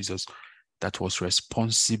life of Jesus that was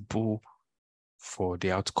responsible for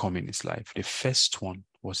the outcome in his life. The first one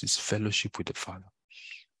was his fellowship with the Father.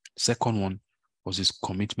 Second one was his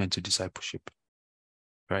commitment to discipleship.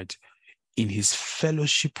 Right? In his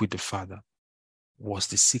fellowship with the Father was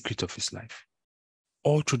the secret of his life.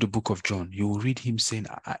 All through the book of John, you will read him saying,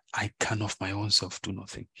 I can of my own self do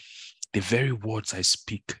nothing. The very words I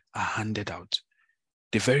speak are handed out.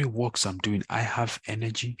 The very works I'm doing, I have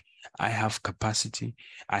energy, I have capacity,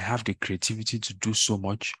 I have the creativity to do so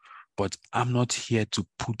much, but I'm not here to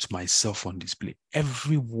put myself on display.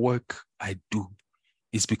 Every work I do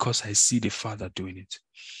is because I see the Father doing it.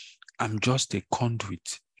 I'm just a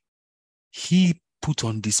conduit. He put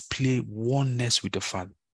on display oneness with the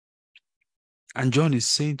Father. And John is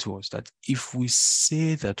saying to us that if we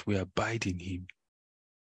say that we abide in him,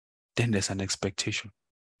 then there's an expectation.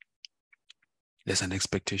 There's an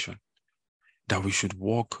expectation that we should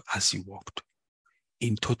walk as he walked,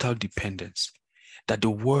 in total dependence, that the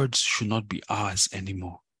words should not be ours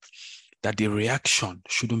anymore, that the reaction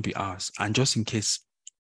shouldn't be ours. And just in case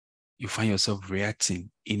you find yourself reacting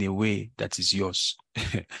in a way that is yours,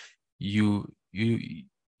 you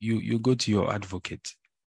go to your advocate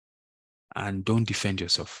and don't defend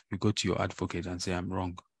yourself. You go to your advocate and say, I'm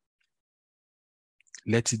wrong.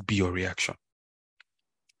 Let it be your reaction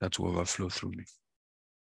that will overflow through me.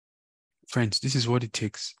 Friends, this is what it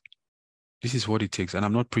takes. This is what it takes. And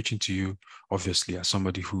I'm not preaching to you, obviously, as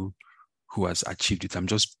somebody who has achieved it. I'm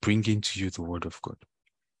just bringing to you the word of God.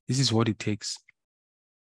 This is what it takes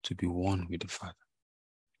to be one with the Father.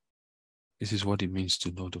 This is what it means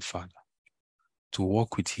to know the Father. To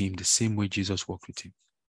walk with him the same way Jesus walked with him.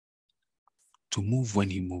 To move when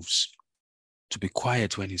he moves. To be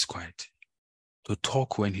quiet when he's quiet. To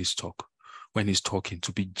talk when he's talking.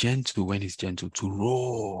 To be gentle when he's gentle. To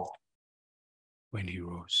roar when he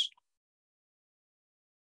roars.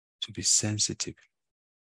 To be sensitive.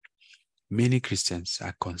 Many Christians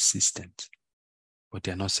are consistent, but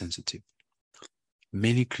they are not sensitive.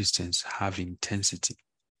 Many Christians have intensity,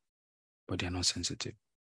 but they are not sensitive.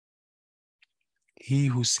 He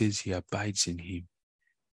who says he abides in him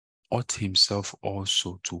ought himself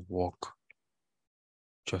also to walk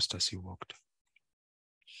just as he walked.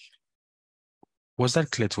 Was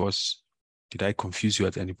that clear to us? Did I confuse you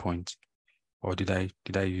at any point? Or did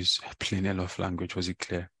I use plain enough language? Was it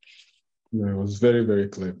clear? Yeah, it was very, very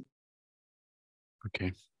clear.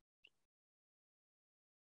 Okay.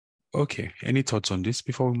 Okay. Any thoughts on this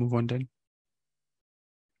before we move on then?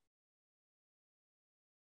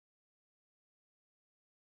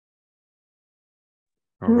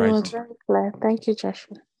 All It right. was very clear. Thank you,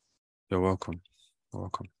 Joshua. You're welcome. You're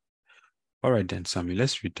welcome. All right then, Sammy.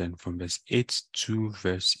 Let's read then from verse 8 to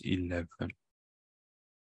verse 11.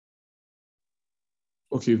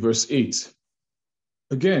 Okay, verse 8.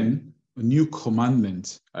 Again, a new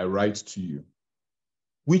commandment I write to you,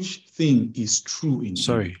 which thing is true in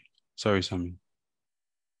him. Sorry, Sammy.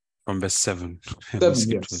 From verse 7. We 7,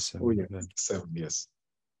 skipped verse yes. Oh, 7. yes. Yeah. 7, yes.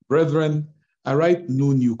 Brethren, I write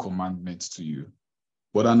no new commandment to you,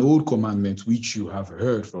 but an old commandment which you have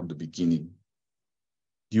heard from the beginning.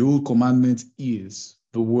 The old commandment is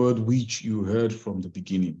the word which you heard from the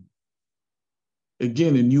beginning.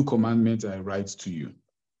 Again, a new commandment I write to you,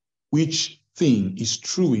 which thing is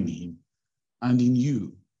true in him and in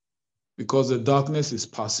you, because the darkness is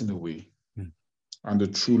passing away and the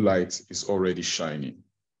true light is already shining.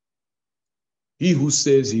 He who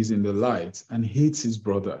says he's in the light and hates his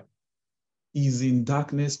brother is in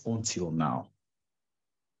darkness until now.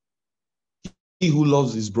 He who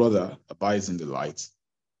loves his brother abides in the light,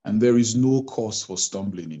 and there is no cause for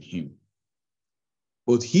stumbling in him.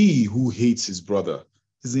 But he who hates his brother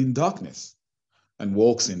is in darkness and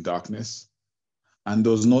walks in darkness and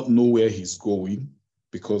does not know where he's going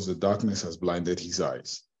because the darkness has blinded his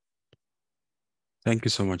eyes. Thank you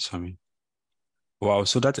so much, Sammy. Wow,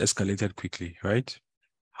 so that escalated quickly, right?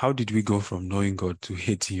 How did we go from knowing God to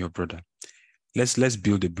hating your brother? Let's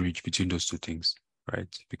build a bridge between those two things, right?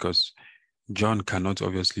 Because John cannot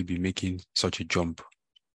obviously be making such a jump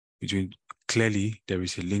between. Clearly, there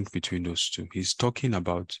is a link between those two. He's talking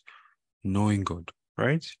about knowing God,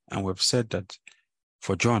 right? And we've said that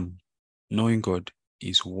for John, knowing God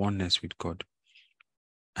is oneness with God.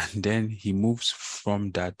 And then he moves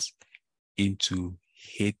from that into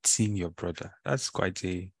hating your brother. That's quite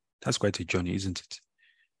a journey, isn't it?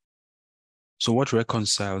 So what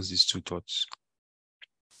reconciles these two thoughts?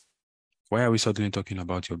 Why are we suddenly talking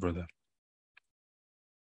about your brother?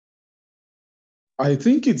 I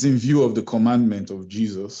think it's in view of the commandment of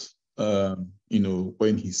Jesus,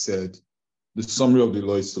 when he said, the summary of the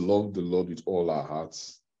law is to love the Lord with all our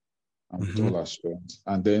hearts and with all our strength.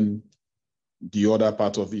 And then the other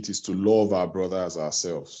part of it is to love our brother as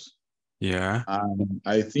ourselves. Yeah. And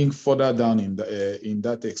I think further down in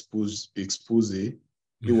that expose,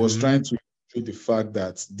 it was trying to illustrate the fact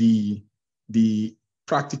that the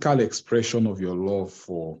practical expression of your love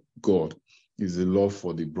for God is the love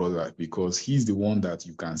for the brother, because he's the one that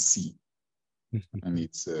you can see, and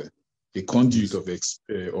it's a conduit Yes.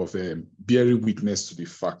 of bearing witness to the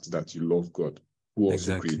fact that you love God, who also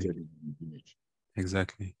Exactly. created you in His image.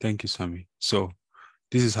 Exactly. Thank you, Sammy. So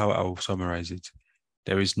this is how I will summarize it.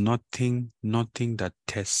 There is nothing that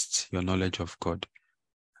tests your knowledge of God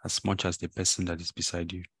as much as the person that is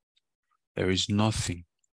beside you. There is nothing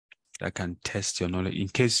that can test your knowledge. In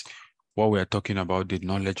case what we are talking about, the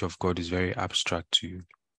knowledge of God, is very abstract to you,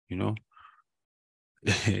 you know,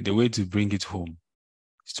 the way to bring it home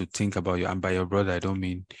is to think about you. And by your brother, I don't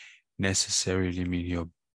mean necessarily mean your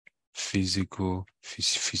physical,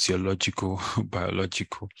 physiological,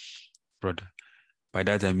 biological brother. By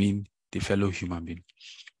that, I mean the fellow human being,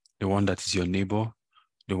 the one that is your neighbor,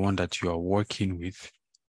 the one that you are working with,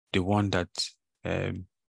 the one that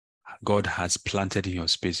God has planted in your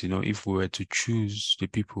space. You know, if we were to choose the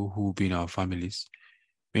people who will be in our families,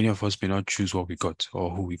 many of us may not choose what we got or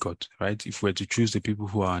who we got, right? If we were to choose the people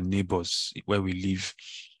who are our neighbors where we live,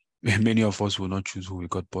 many of us will not choose who we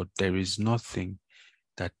got, but there is nothing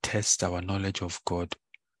that tests our knowledge of God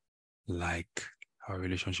like our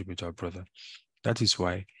relationship with our brother. That is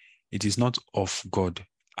why it is not of God,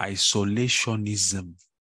 isolationism,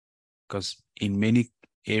 because in many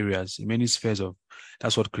areas, in many spheres of,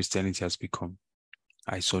 that's what Christianity has become.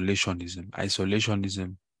 Isolationism.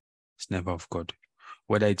 Isolationism is never of God.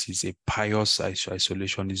 Whether it is a pious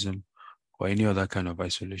isolationism or any other kind of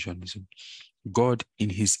isolationism, God, in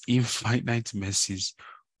his infinite mercies,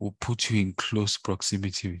 will put you in close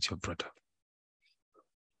proximity with your brother.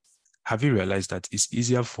 Have you realized that it's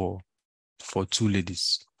easier for two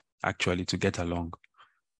ladies actually to get along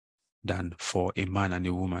than for a man and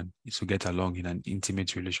a woman to get along in an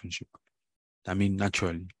intimate relationship? I mean,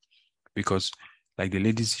 naturally, because like the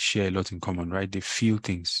ladies share a lot in common, right? They feel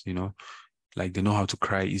things, like they know how to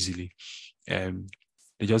cry easily. They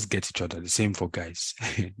just get each other. The same for guys.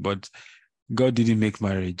 But God didn't make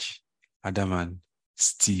marriage Adam and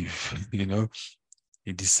Steve,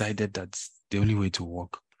 He decided that the only way to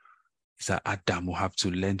work is that Adam will have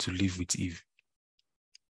to learn to live with Eve.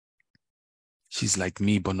 She's like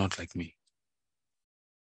me, but not like me.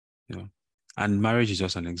 you know. And marriage is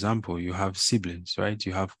just an example. You have siblings, right?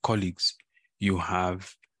 You have colleagues, you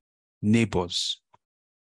have neighbors.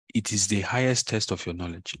 It is the highest test of your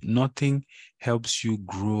knowledge. Nothing helps you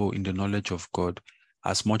grow in the knowledge of God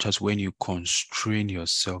as much as when you constrain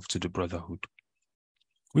yourself to the brotherhood.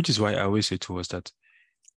 Which is why I always say to us that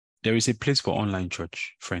there is a place for online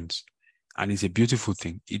church, friends, and it's a beautiful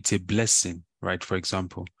thing. It's a blessing, right? For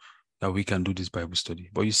example, that we can do this Bible study.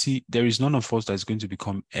 But you see, there is none of us that is going to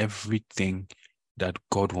become everything that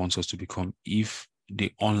God wants us to become if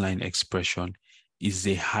the online expression is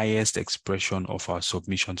the highest expression of our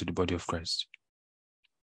submission to the body of Christ.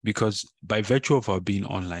 Because by virtue of our being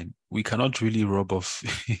online, we cannot really rub off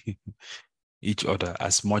each other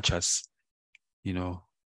as much as,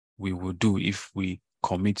 we would do if we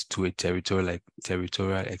commit to a territorial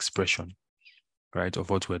expression, right,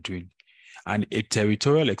 of what we're doing. And a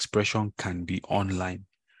territorial expression can be online,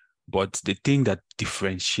 but the thing that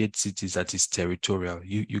differentiates it is that it's territorial.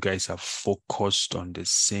 You guys are focused on the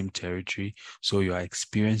same territory, so you are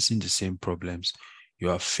experiencing the same problems, you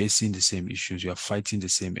are facing the same issues, you are fighting the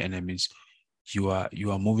same enemies, you are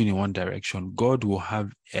moving in one direction. God will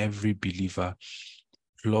have every believer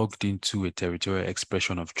plugged into a territorial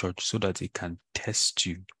expression of church so that it can test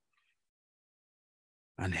you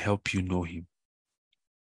and help you know him.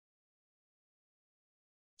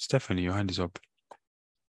 Stephanie, your hand is up.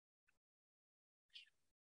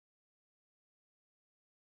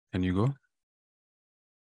 Can you go?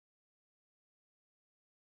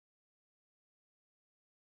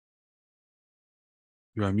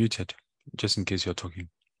 You are muted, just in case you're talking.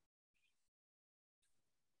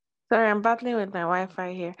 Sorry, I'm battling with my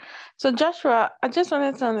Wi-Fi here. So Joshua, I just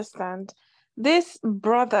wanted to understand this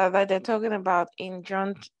brother that they're talking about in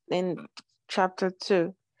John in chapter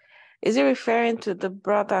 2. Is it referring to the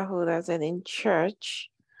brotherhood as in church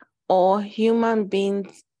or human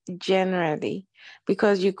beings generally?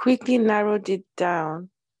 Because you quickly narrowed it down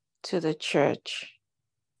to the church.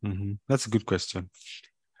 That's a good question.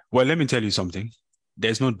 Well, let me tell you something.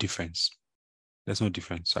 There's no difference. There's no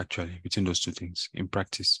difference, actually, between those two things in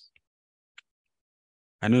practice.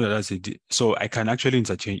 I know that that's so I can actually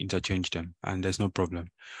interchange them, and there's no problem.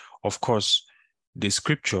 Of course, the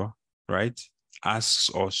scripture, right, asks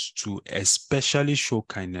us to especially show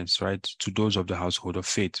kindness, right, to those of the household of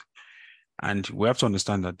faith. And we have to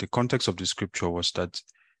understand that the context of the scripture was that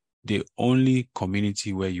the only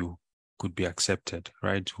community where you could be accepted,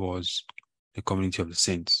 right, was the community of the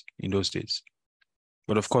saints in those days.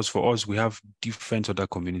 But of course, for us, we have different other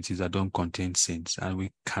communities that don't contain saints, and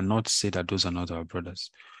we cannot say that those are not our brothers.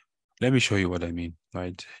 Let me show you what I mean,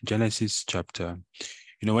 right? Genesis chapter,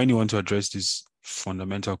 when you want to address these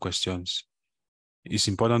fundamental questions, it's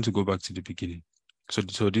important to go back to the beginning.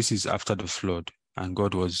 So this is after the flood, and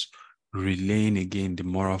God was relaying again the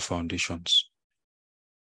moral foundations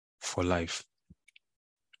for life,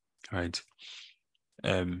 right?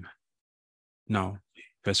 Now,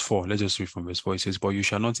 verse 4, let's just read from verse 4. It says, "But you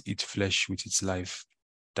shall not eat flesh with its life,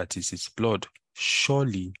 that is its blood.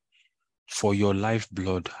 Surely for your life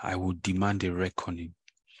blood I will demand a reckoning.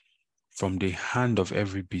 From the hand of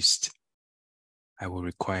every beast I will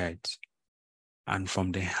require it, and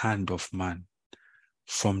from the hand of man,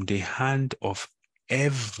 from the hand of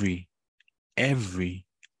every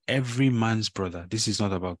man's brother." This is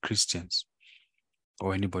not about Christians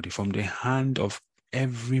or anybody. "From the hand of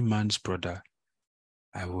every man's brother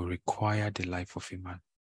I will require the life of a man."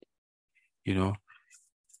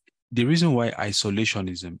 The reason why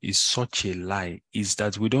isolationism is such a lie is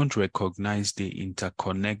that we don't recognize the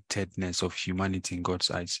interconnectedness of humanity in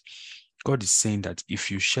God's eyes. God is saying that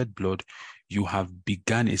if you shed blood, you have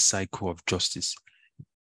begun a cycle of justice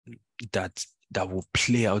that will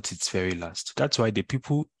play out its very last. That's why the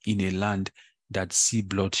people in a land that see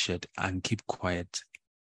bloodshed and keep quiet,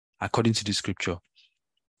 according to the scripture,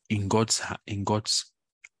 in God's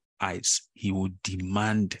eyes, he will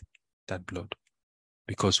demand that blood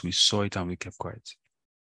because we saw it and we kept quiet,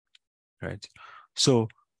 right? So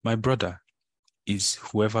my brother is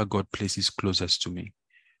whoever God places closest to me.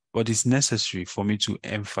 But it's necessary for me to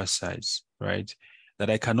emphasize, right, that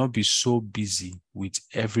I cannot be so busy with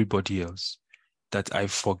everybody else that I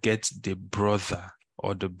forget the brother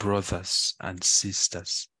or the brothers and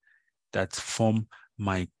sisters that form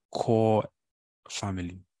my core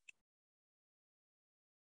family.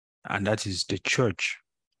 And that is the church,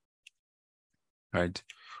 right?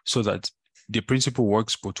 So that the principle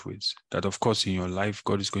works both ways. That, of course, in your life,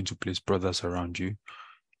 God is going to place brothers around you.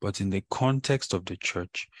 But in the context of the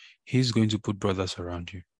church, he's going to put brothers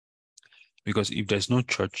around you. Because if there's no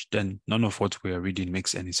church, then none of what we are reading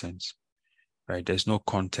makes any sense, right? There's no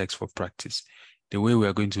context for practice. The way we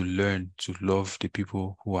are going to learn to love the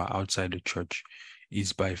people who are outside the church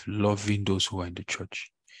is by loving those who are in the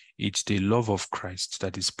church. It's the love of Christ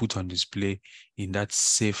that is put on display in that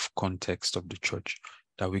safe context of the church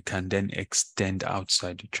that we can then extend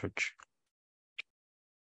outside the church.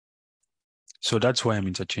 So that's why I'm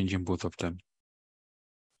interchanging both of them.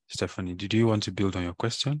 Stephanie, did you want to build on your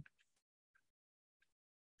question?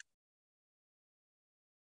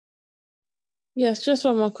 Yes, just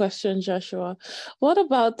one more question, Joshua. What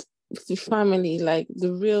about the family, like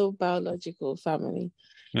the real biological family?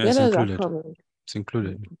 Yeah, Where it's does that included. come in? It's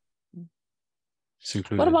included. It's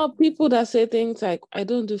What included. about people that say things like, I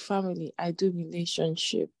don't do family, I do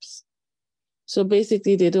relationships? So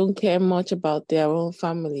basically, they don't care much about their own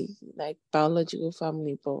family, like biological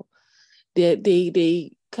family, but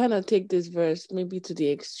they kind of take this verse maybe to the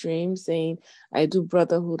extreme, saying, I do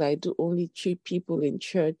brotherhood, I do only treat people in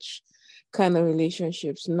church kind of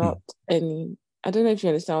relationships, not any. I don't know if you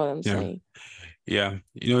understand what I'm saying. Yeah.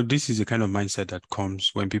 This is the kind of mindset that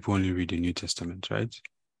comes when people only read the New Testament, right?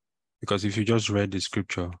 Because if you just read the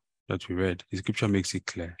scripture that we read, the scripture makes it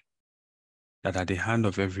clear that at the hand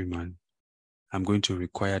of every man, I'm going to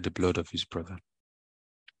require the blood of his brother.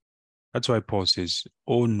 That's why Paul says,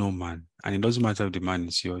 "Oh no man," and it doesn't matter if the man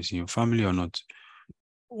is yours, in your family or not.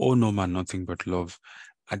 "Oh no man, nothing but love."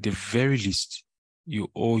 At the very least, you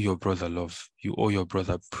owe your brother love. You owe your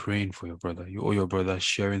brother praying for your brother. You owe your brother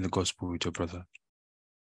sharing the gospel with your brother.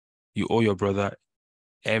 You owe your brother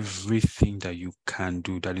everything that you can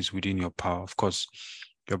do that is within your power. Of course,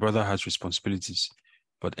 your brother has responsibilities,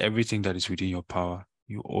 but everything that is within your power,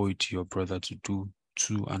 you owe it to your brother to do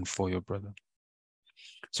to and for your brother.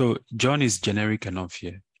 So John is generic enough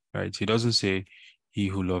here, right? He doesn't say he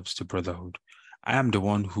who loves the brotherhood. I am the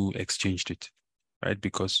one who exchanged it, right?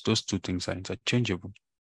 Because those two things are interchangeable.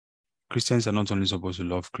 Christians are not only supposed to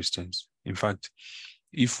love Christians. In fact,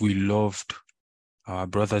 if we loved our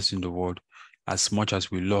brothers in the world as much as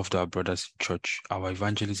we loved our brothers in church, our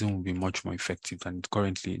evangelism will be much more effective than it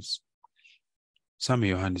currently is. Sammy,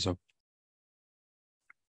 your hand is up.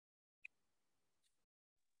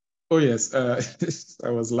 Oh, yes.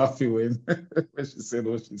 I was laughing when she said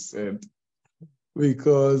what she said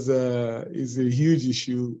because it's a huge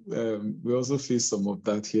issue. We also face some of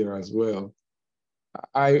that here as well.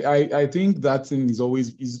 I think that thing is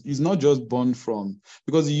always is not just born from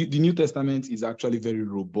because the New Testament is actually very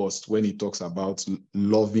robust when it talks about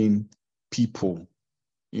loving people.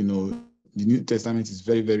 The New Testament is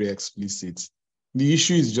very, very explicit. The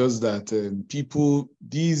issue is just that people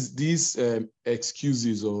these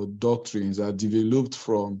excuses or doctrines are developed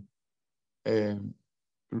from um,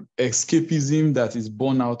 escapism that is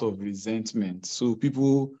born out of resentment. So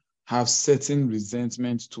people have certain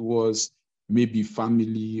resentment towards maybe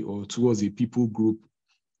family or towards a people group.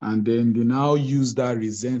 And then they now use that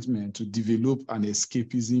resentment to develop an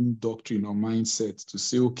escapism doctrine or mindset to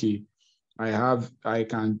say, okay, I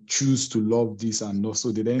can choose to love this and not.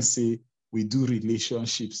 So they then say we do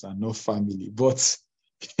relationships and not family. But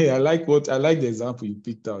I like the example you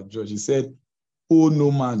picked out, George. He said, "Oh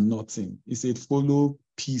no man, nothing." He said, "Follow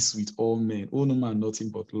peace with all men. Oh no man,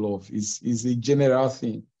 nothing but love." Is a general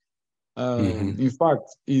thing. In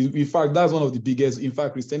fact, that's one of the biggest. In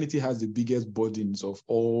fact, Christianity has the biggest burdens of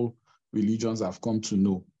all religions I've come to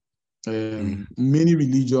know. Many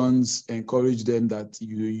religions encourage them that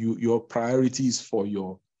your priority is for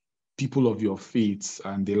your people of your faith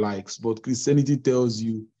and the likes, but Christianity tells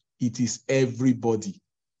you it is everybody.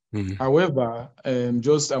 However, I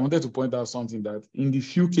wanted to point out something that in the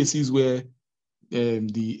few cases where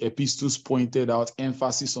the epistles pointed out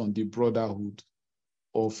emphasis on the brotherhood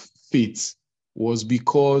of faith was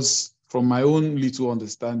because, from my own little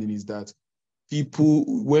understanding, is that people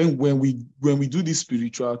when we do this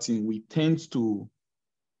spiritual thing, we tend to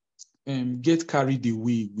get carried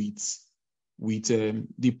away with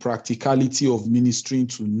the practicality of ministering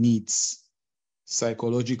to needs,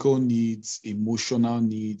 psychological needs, emotional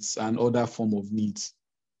needs, and other form of needs.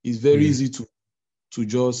 It's very easy to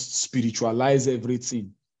just spiritualize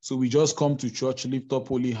everything. So we just come to church, lift up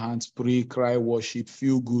holy hands, pray, cry, worship,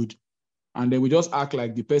 feel good, and then we just act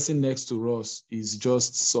like the person next to us is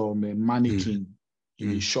just some mannequin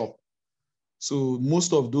in a shop. So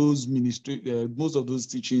most of those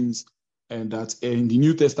teachings and that in the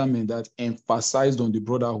New Testament that emphasized on the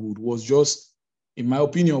brotherhood was just, in my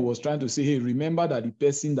opinion, was trying to say, hey, remember that the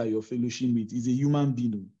person that you're fellowship with is a human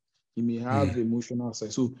being. He may have emotional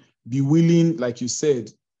side. So be willing, like you said,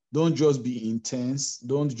 don't just be intense,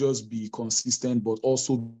 don't just be consistent, but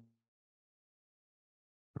also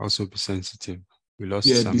be sensitive. We lost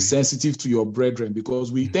be Sammy. sensitive to your brethren,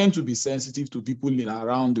 because we tend to be sensitive to people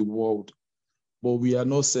around the world. but we are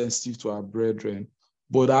not sensitive to our brethren.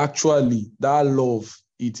 But actually, that love,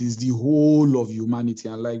 it is the whole of humanity.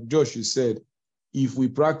 And like Josh, you said, if we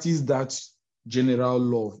practice that general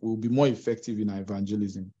love, we'll be more effective in our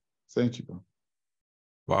evangelism. Thank you.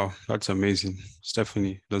 Wow, that's amazing.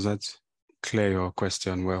 Stephanie, does that clear your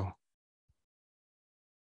question well?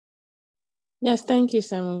 Yes, thank you,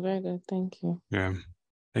 Simon. Very good. Thank you. Yeah.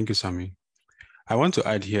 Thank you, Sammy. I want to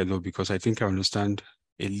add here, though, because I think I understand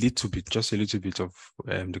a little bit, just a little bit of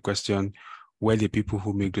the question, where the people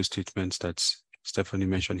who make those statements that Stephanie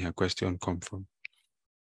mentioned in her question come from.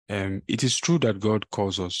 It is true that God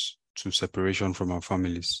calls us to separation from our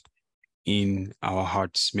families in our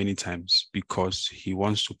hearts many times because he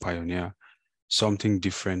wants to pioneer something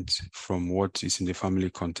different from what is in the family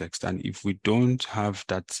context. And if we don't have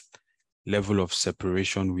that level of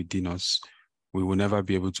separation within us, we will never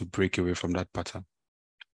be able to break away from that pattern,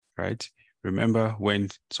 right? Remember when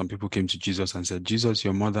some people came to Jesus and said, Jesus,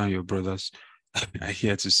 your mother and your brothers are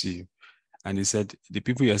here to see you. And he said, the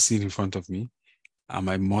people you are seeing in front of me are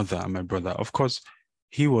my mother and my brother. Of course,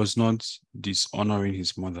 he was not dishonoring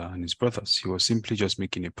his mother and his brothers. He was simply just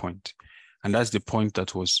making a point. And that's the point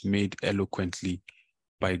that was made eloquently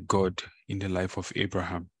by God in the life of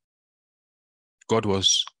Abraham. God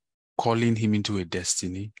was calling him into a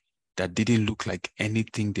destiny that didn't look like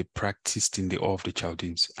anything they practiced in the Ur of the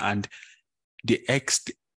Chaldeans. And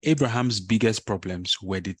Abraham's biggest problems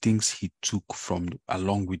were the things he took from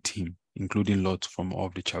along with him, including Lot from Ur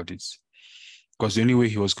of the Chaldeans. Because the only way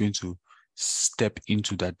he was going to step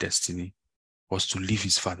into that destiny was to leave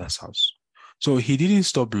his father's house. So he didn't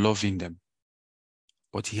stop loving them,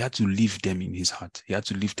 but he had to leave them in his heart. He had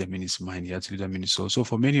to leave them in his mind. He had to leave them in his soul. So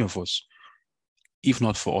for many of us, if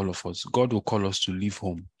not for all of us, God will call us to leave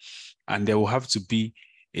home. And there will have to be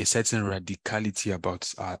a certain radicality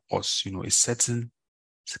about us, a certain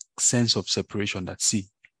sense of separation that, see,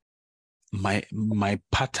 my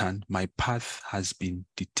pattern, my path has been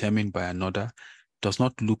determined by another, does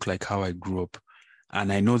not look like how I grew up.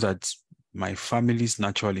 And I know that my family's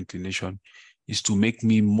natural inclination is to make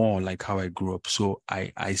me more like how I grew up. So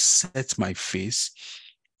I set my face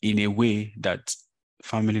in a way that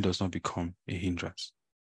family does not become a hindrance.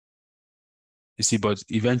 You see, but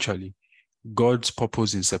eventually, God's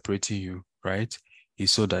purpose in separating you, right, is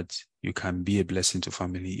so that you can be a blessing to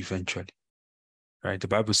family eventually, right? The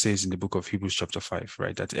Bible says in the book of Hebrews chapter 5,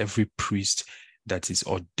 right, that every priest that is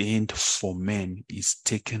ordained for men is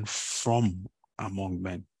taken from among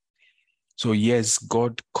men. So yes,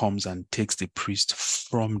 God comes and takes the priest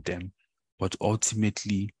from them, but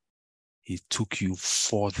ultimately he took you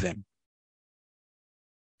for them.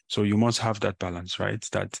 So you must have that balance, right?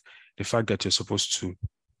 That the fact that you're supposed to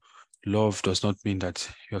love does not mean that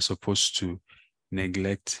you're supposed to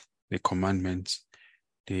neglect the commandments,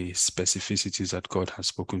 the specificities that God has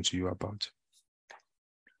spoken to you about.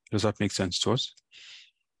 Does that make sense to us?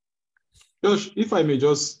 Josh, if I may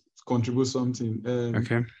just contribute something.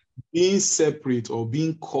 Okay. Being separate or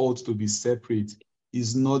being called to be separate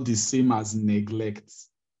is not the same as neglect.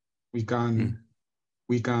 We can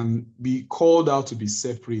be called out to be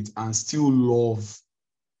separate and still love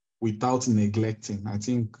without neglecting. I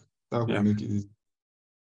think that will make it.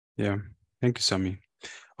 Yeah. Thank you, Sammy.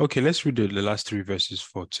 Okay, let's read the last three verses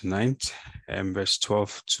for tonight, verse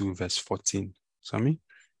 12 to verse 14. Sammy?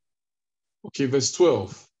 Okay, verse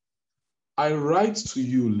 12. I write to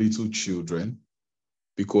you, little children,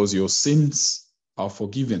 because your sins are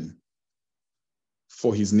forgiven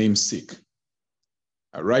for his name's sake.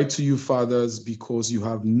 I write to you, fathers, because you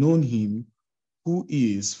have known him who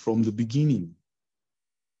is from the beginning.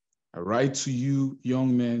 I write to you,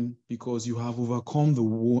 young men, because you have overcome the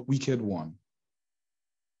wicked one.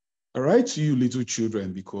 I write to you, little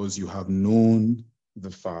children, because you have known the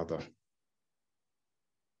Father.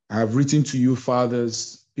 I have written to you,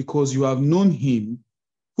 fathers, because you have known him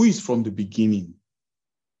who is from the beginning.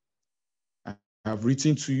 I have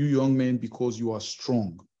written to you, young men, because you are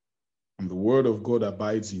strong, and the word of God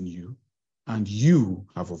abides in you, and you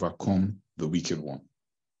have overcome the wicked one.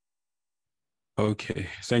 Okay,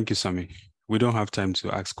 thank you, Sammy. We don't have time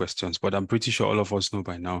to ask questions, but I'm pretty sure all of us know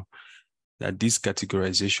by now that this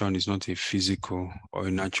categorization is not a physical or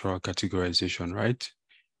a natural categorization, right?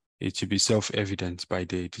 It should be self-evident by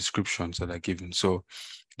the descriptions that are given. So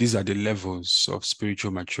these are the levels of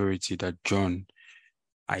spiritual maturity that John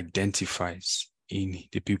identifies in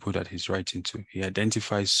the people that he's writing to. He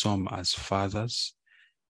identifies some as fathers.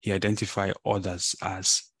 He identifies others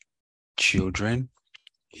as children.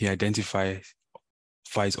 He identifies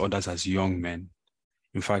others as young men.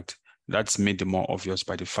 In fact, that's made more obvious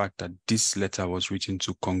by the fact that this letter was written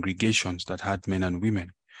to congregations that had men and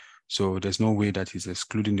women. So there's no way that he's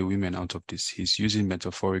excluding the women out of this. He's using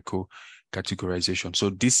metaphorical categorization.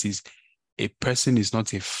 So this is, a person is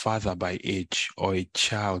not a father by age or a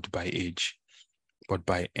child by age, but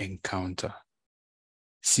by encounter.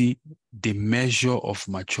 See, the measure of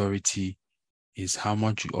maturity is how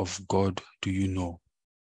much of God do you know?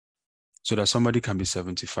 So that somebody can be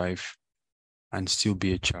 75 and still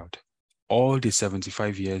be a child. All the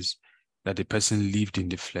 75 years that the person lived in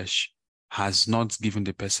the flesh has not given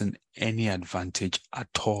the person any advantage at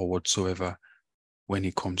all whatsoever when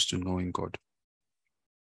it comes to knowing God.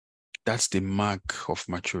 That's the mark of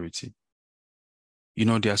maturity. You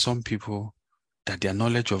know, there are some people that their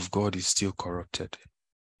knowledge of God is still corrupted.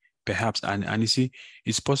 Perhaps, and you see,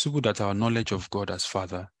 it's possible that our knowledge of God as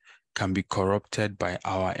Father can be corrupted by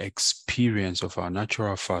our experience of our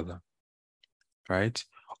natural father, right?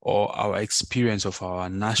 Or our experience of our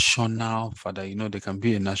national father. You know, there can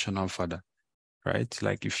be a national father, right?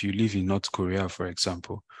 Like if you live in North Korea, for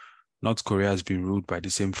example, North Korea has been ruled by the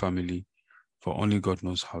same family for only God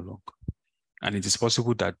knows how long. And it is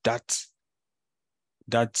possible that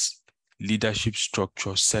that leadership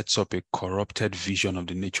structure sets up a corrupted vision of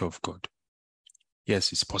the nature of God.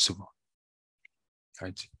 Yes, it's possible,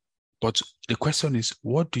 right? But the question is,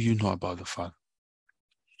 what do you know about the Father?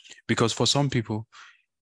 Because for some people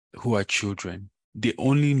who are children, they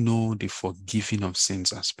only know the forgiving of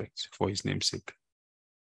sins aspect for his name's sake,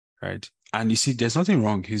 right? And you see, there's nothing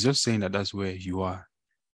wrong. He's just saying that that's where you are.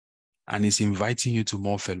 And he's inviting you to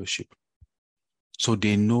more fellowship. So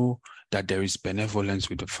they know that there is benevolence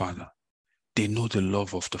with the Father. They know the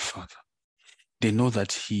love of the Father. They know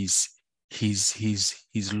that his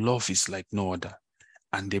love is like no other.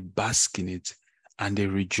 And they bask in it and they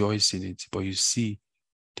rejoice in it. But you see,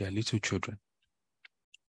 they're little children.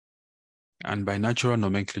 And by natural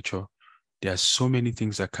nomenclature, there are so many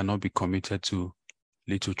things that cannot be committed to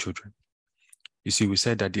little children. You see, we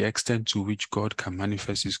said that the extent to which God can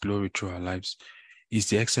manifest his glory through our lives is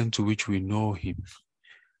the extent to which we know him.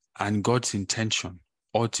 And God's intention,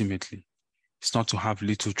 ultimately, is not to have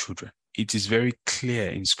little children. It is very clear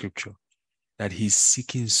in scripture that he's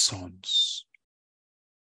seeking sons.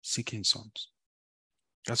 Seeking sons.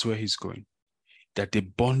 That's where he's going. That the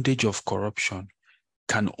bondage of corruption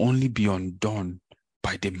can only be undone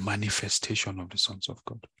by the manifestation of the sons of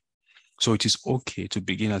God. So it is okay to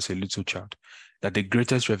begin as a little child. That the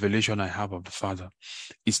greatest revelation I have of the Father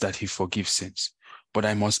is that he forgives sins. But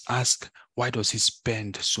I must ask, why does he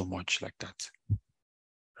spend so much like that?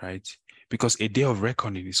 Right? Because a day of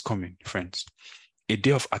reckoning is coming, friends. A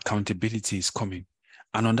day of accountability is coming.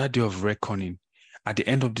 And on that day of reckoning, at the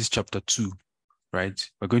end of this chapter 2,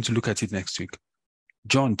 right? We're going to look at it next week.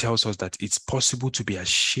 John tells us that it's possible to be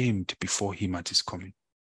ashamed before him at his coming.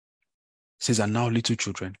 He says, and now little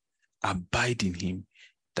children, abide in him,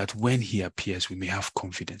 that when he appears, we may have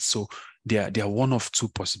confidence. So there are one of two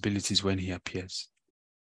possibilities when he appears.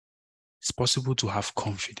 It's possible to have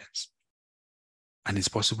confidence, and it's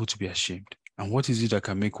possible to be ashamed. And what is it that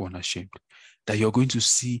can make one ashamed? That you're going to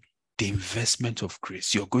see the investment of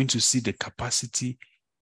grace. You're going to see the capacity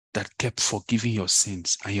that kept forgiving your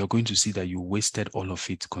sins, and you're going to see that you wasted all of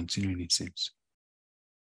it continuing in sins.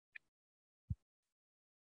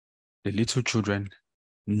 The little children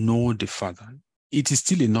know the Father. It is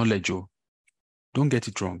still a knowledge, oh. Don't get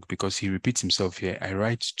it wrong, because he repeats himself here. I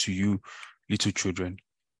write to you, little children,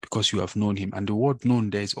 because you have known him. And the word known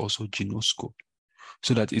there is also ginosko.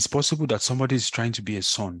 So that it's possible that somebody is trying to be a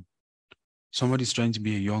son. Somebody is trying to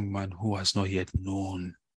be a young man who has not yet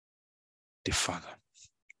known the Father.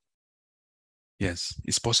 Yes,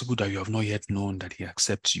 it's possible that you have not yet known that he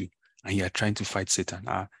accepts you and you are trying to fight Satan.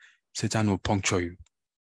 Satan will puncture you.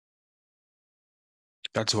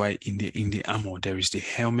 That's why in the armor, there is the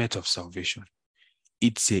helmet of salvation.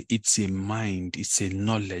 It's a mind, it's a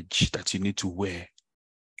knowledge that you need to wear.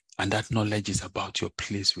 And that knowledge is about your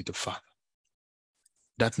place with the Father.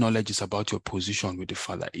 That knowledge is about your position with the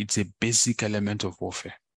Father. It's a basic element of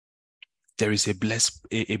warfare. There is a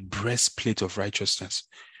breastplate of righteousness,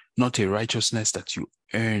 not a righteousness that you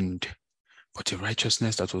earned, but a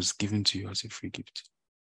righteousness that was given to you as a free gift.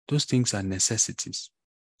 Those things are necessities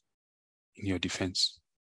in your defense.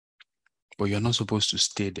 But you're not supposed to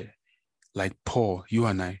stay there. Like Paul, you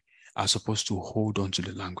and I are supposed to hold on to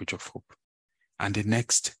the language of hope. And the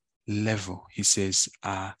next level, he says,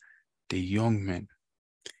 are the young men.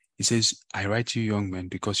 He says, I write to you, young men,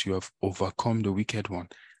 because you have overcome the wicked one.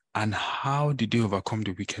 And how did you overcome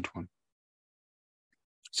the wicked one?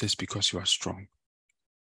 He says, because you are strong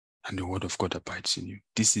and the word of God abides in you.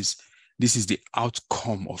 This is the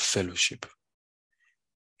outcome of fellowship.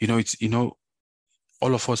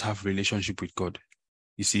 All of us have relationship with God.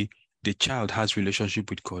 You see, the child has relationship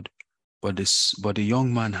with God, but the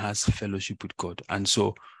young man has fellowship with God. And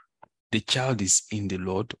so the child is in the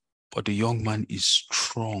Lord, but the young man is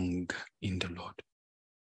strong in the Lord.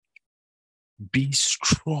 Be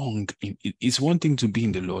strong in it. It's one thing to be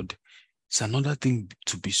in the Lord. It's another thing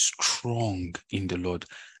to be strong in the Lord.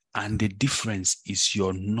 And the difference is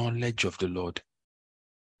your knowledge of the Lord.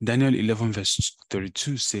 Daniel 11 verse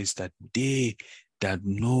 32 says that they that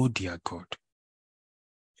know their God.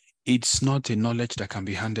 It's not a knowledge that can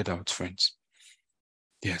be handed out, friends.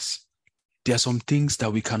 Yes. There are some things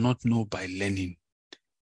that we cannot know by learning.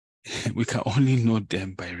 We can only know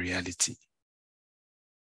them by reality,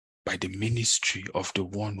 by the ministry of the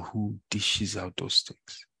one who dishes out those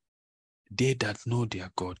things. They that know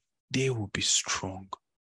their God, they will be strong.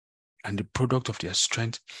 And the product of their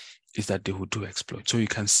strength is that they will do exploits. So you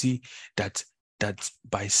can see that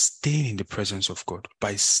by staying in the presence of God,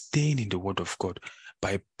 by staying in the word of God,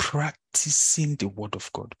 by practicing the word of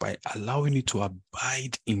God, by allowing it to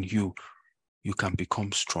abide in you, you can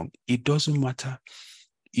become strong. It doesn't matter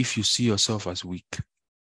if you see yourself as weak.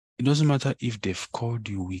 It doesn't matter if they've called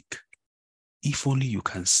you weak. If only you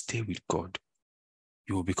can stay with God,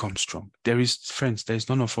 you will become strong. Friends, there is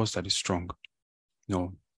none of us that is strong.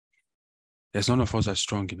 No. There's none of us that are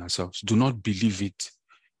strong in ourselves. Do not believe it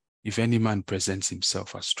if any man presents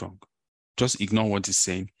himself as strong. Just ignore what he's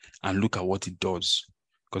saying and look at what he does.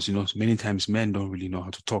 Because, many times men don't really know how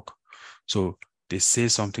to talk. So they say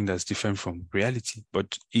something that's different from reality,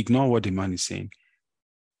 but ignore what the man is saying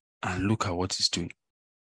and look at what he's doing.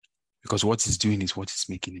 Because what he's doing is what is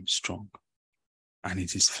making him strong. And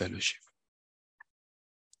it is fellowship.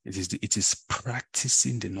 It is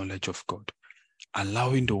practicing the knowledge of God,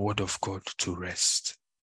 allowing the word of God to rest,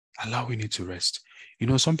 allowing it to rest.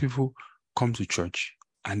 Some people come to church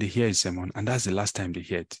and they hear a sermon, and that's the last time they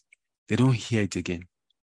hear it. They don't hear it again.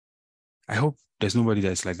 I hope there's nobody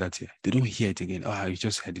that's like that here. They don't hear it again. Oh, I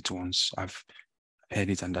just heard it once. I've heard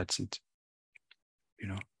it and that's it.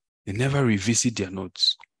 They never revisit their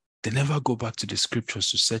notes. They never go back to the scriptures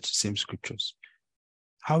to search the same scriptures.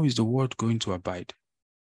 How is the word going to abide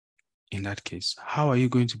in that case? How are you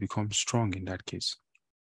going to become strong in that case?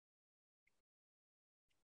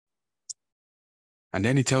 And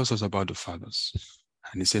then he tells us about the fathers.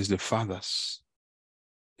 And he says the fathers,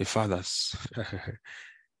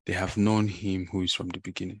 they have known him who is from the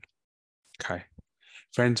beginning. Okay.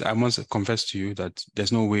 Friends, I must confess to you that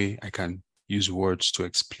there's no way I can use words to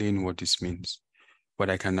explain what this means. But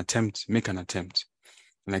I can make an attempt.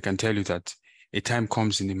 And I can tell you that a time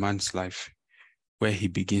comes in a man's life where he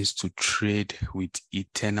begins to trade with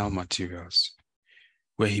eternal materials,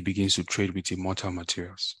 where he begins to trade with immortal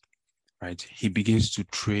materials, right? She begins to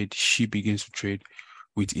trade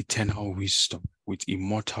with eternal wisdom, with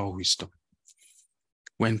immortal wisdom.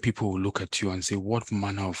 When people will look at you and say, what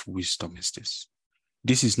manner of wisdom is this?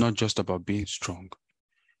 This is not just about being strong.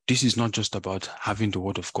 This is not just about having the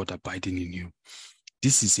word of God abiding in you.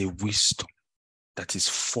 This is a wisdom that is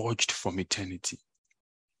forged from eternity.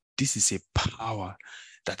 This is a power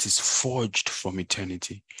that is forged from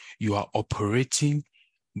eternity. You are operating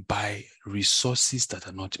by resources that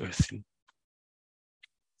are not earthly.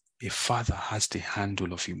 A father has the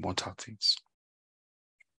handle of immortal things.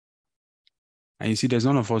 And you see, there's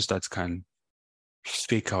none of us that can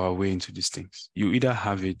fake our way into these things. You either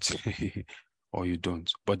have it or you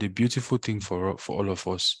don't. But the beautiful thing for all of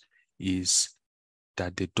us is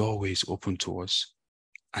that the doorway is open to us,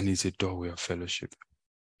 and it's a doorway of fellowship.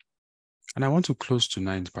 And I want to close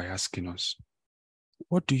tonight by asking us,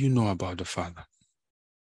 what do you know about the Father?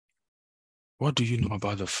 What do you know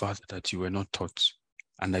about the Father that you were not taught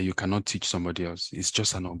and that you cannot teach somebody else? It's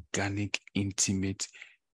just an organic, intimate,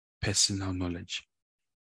 personal knowledge.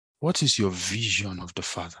 What is your vision of the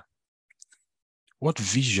Father? What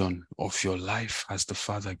vision of your life has the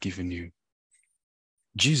Father given you?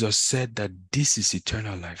 Jesus said that this is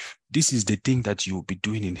eternal life. This is the thing that you will be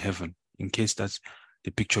doing in heaven, in case that's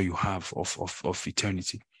the picture you have of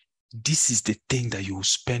eternity. This is the thing that you will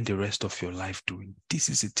spend the rest of your life doing. This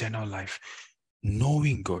is eternal life.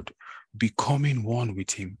 Knowing God, becoming one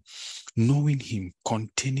with Him, knowing Him,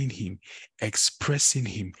 containing Him, expressing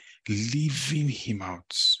Him, living Him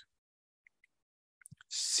out.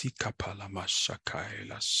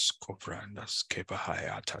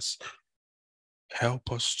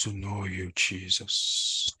 Help us to know you,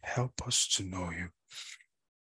 Jesus. Help us to know you.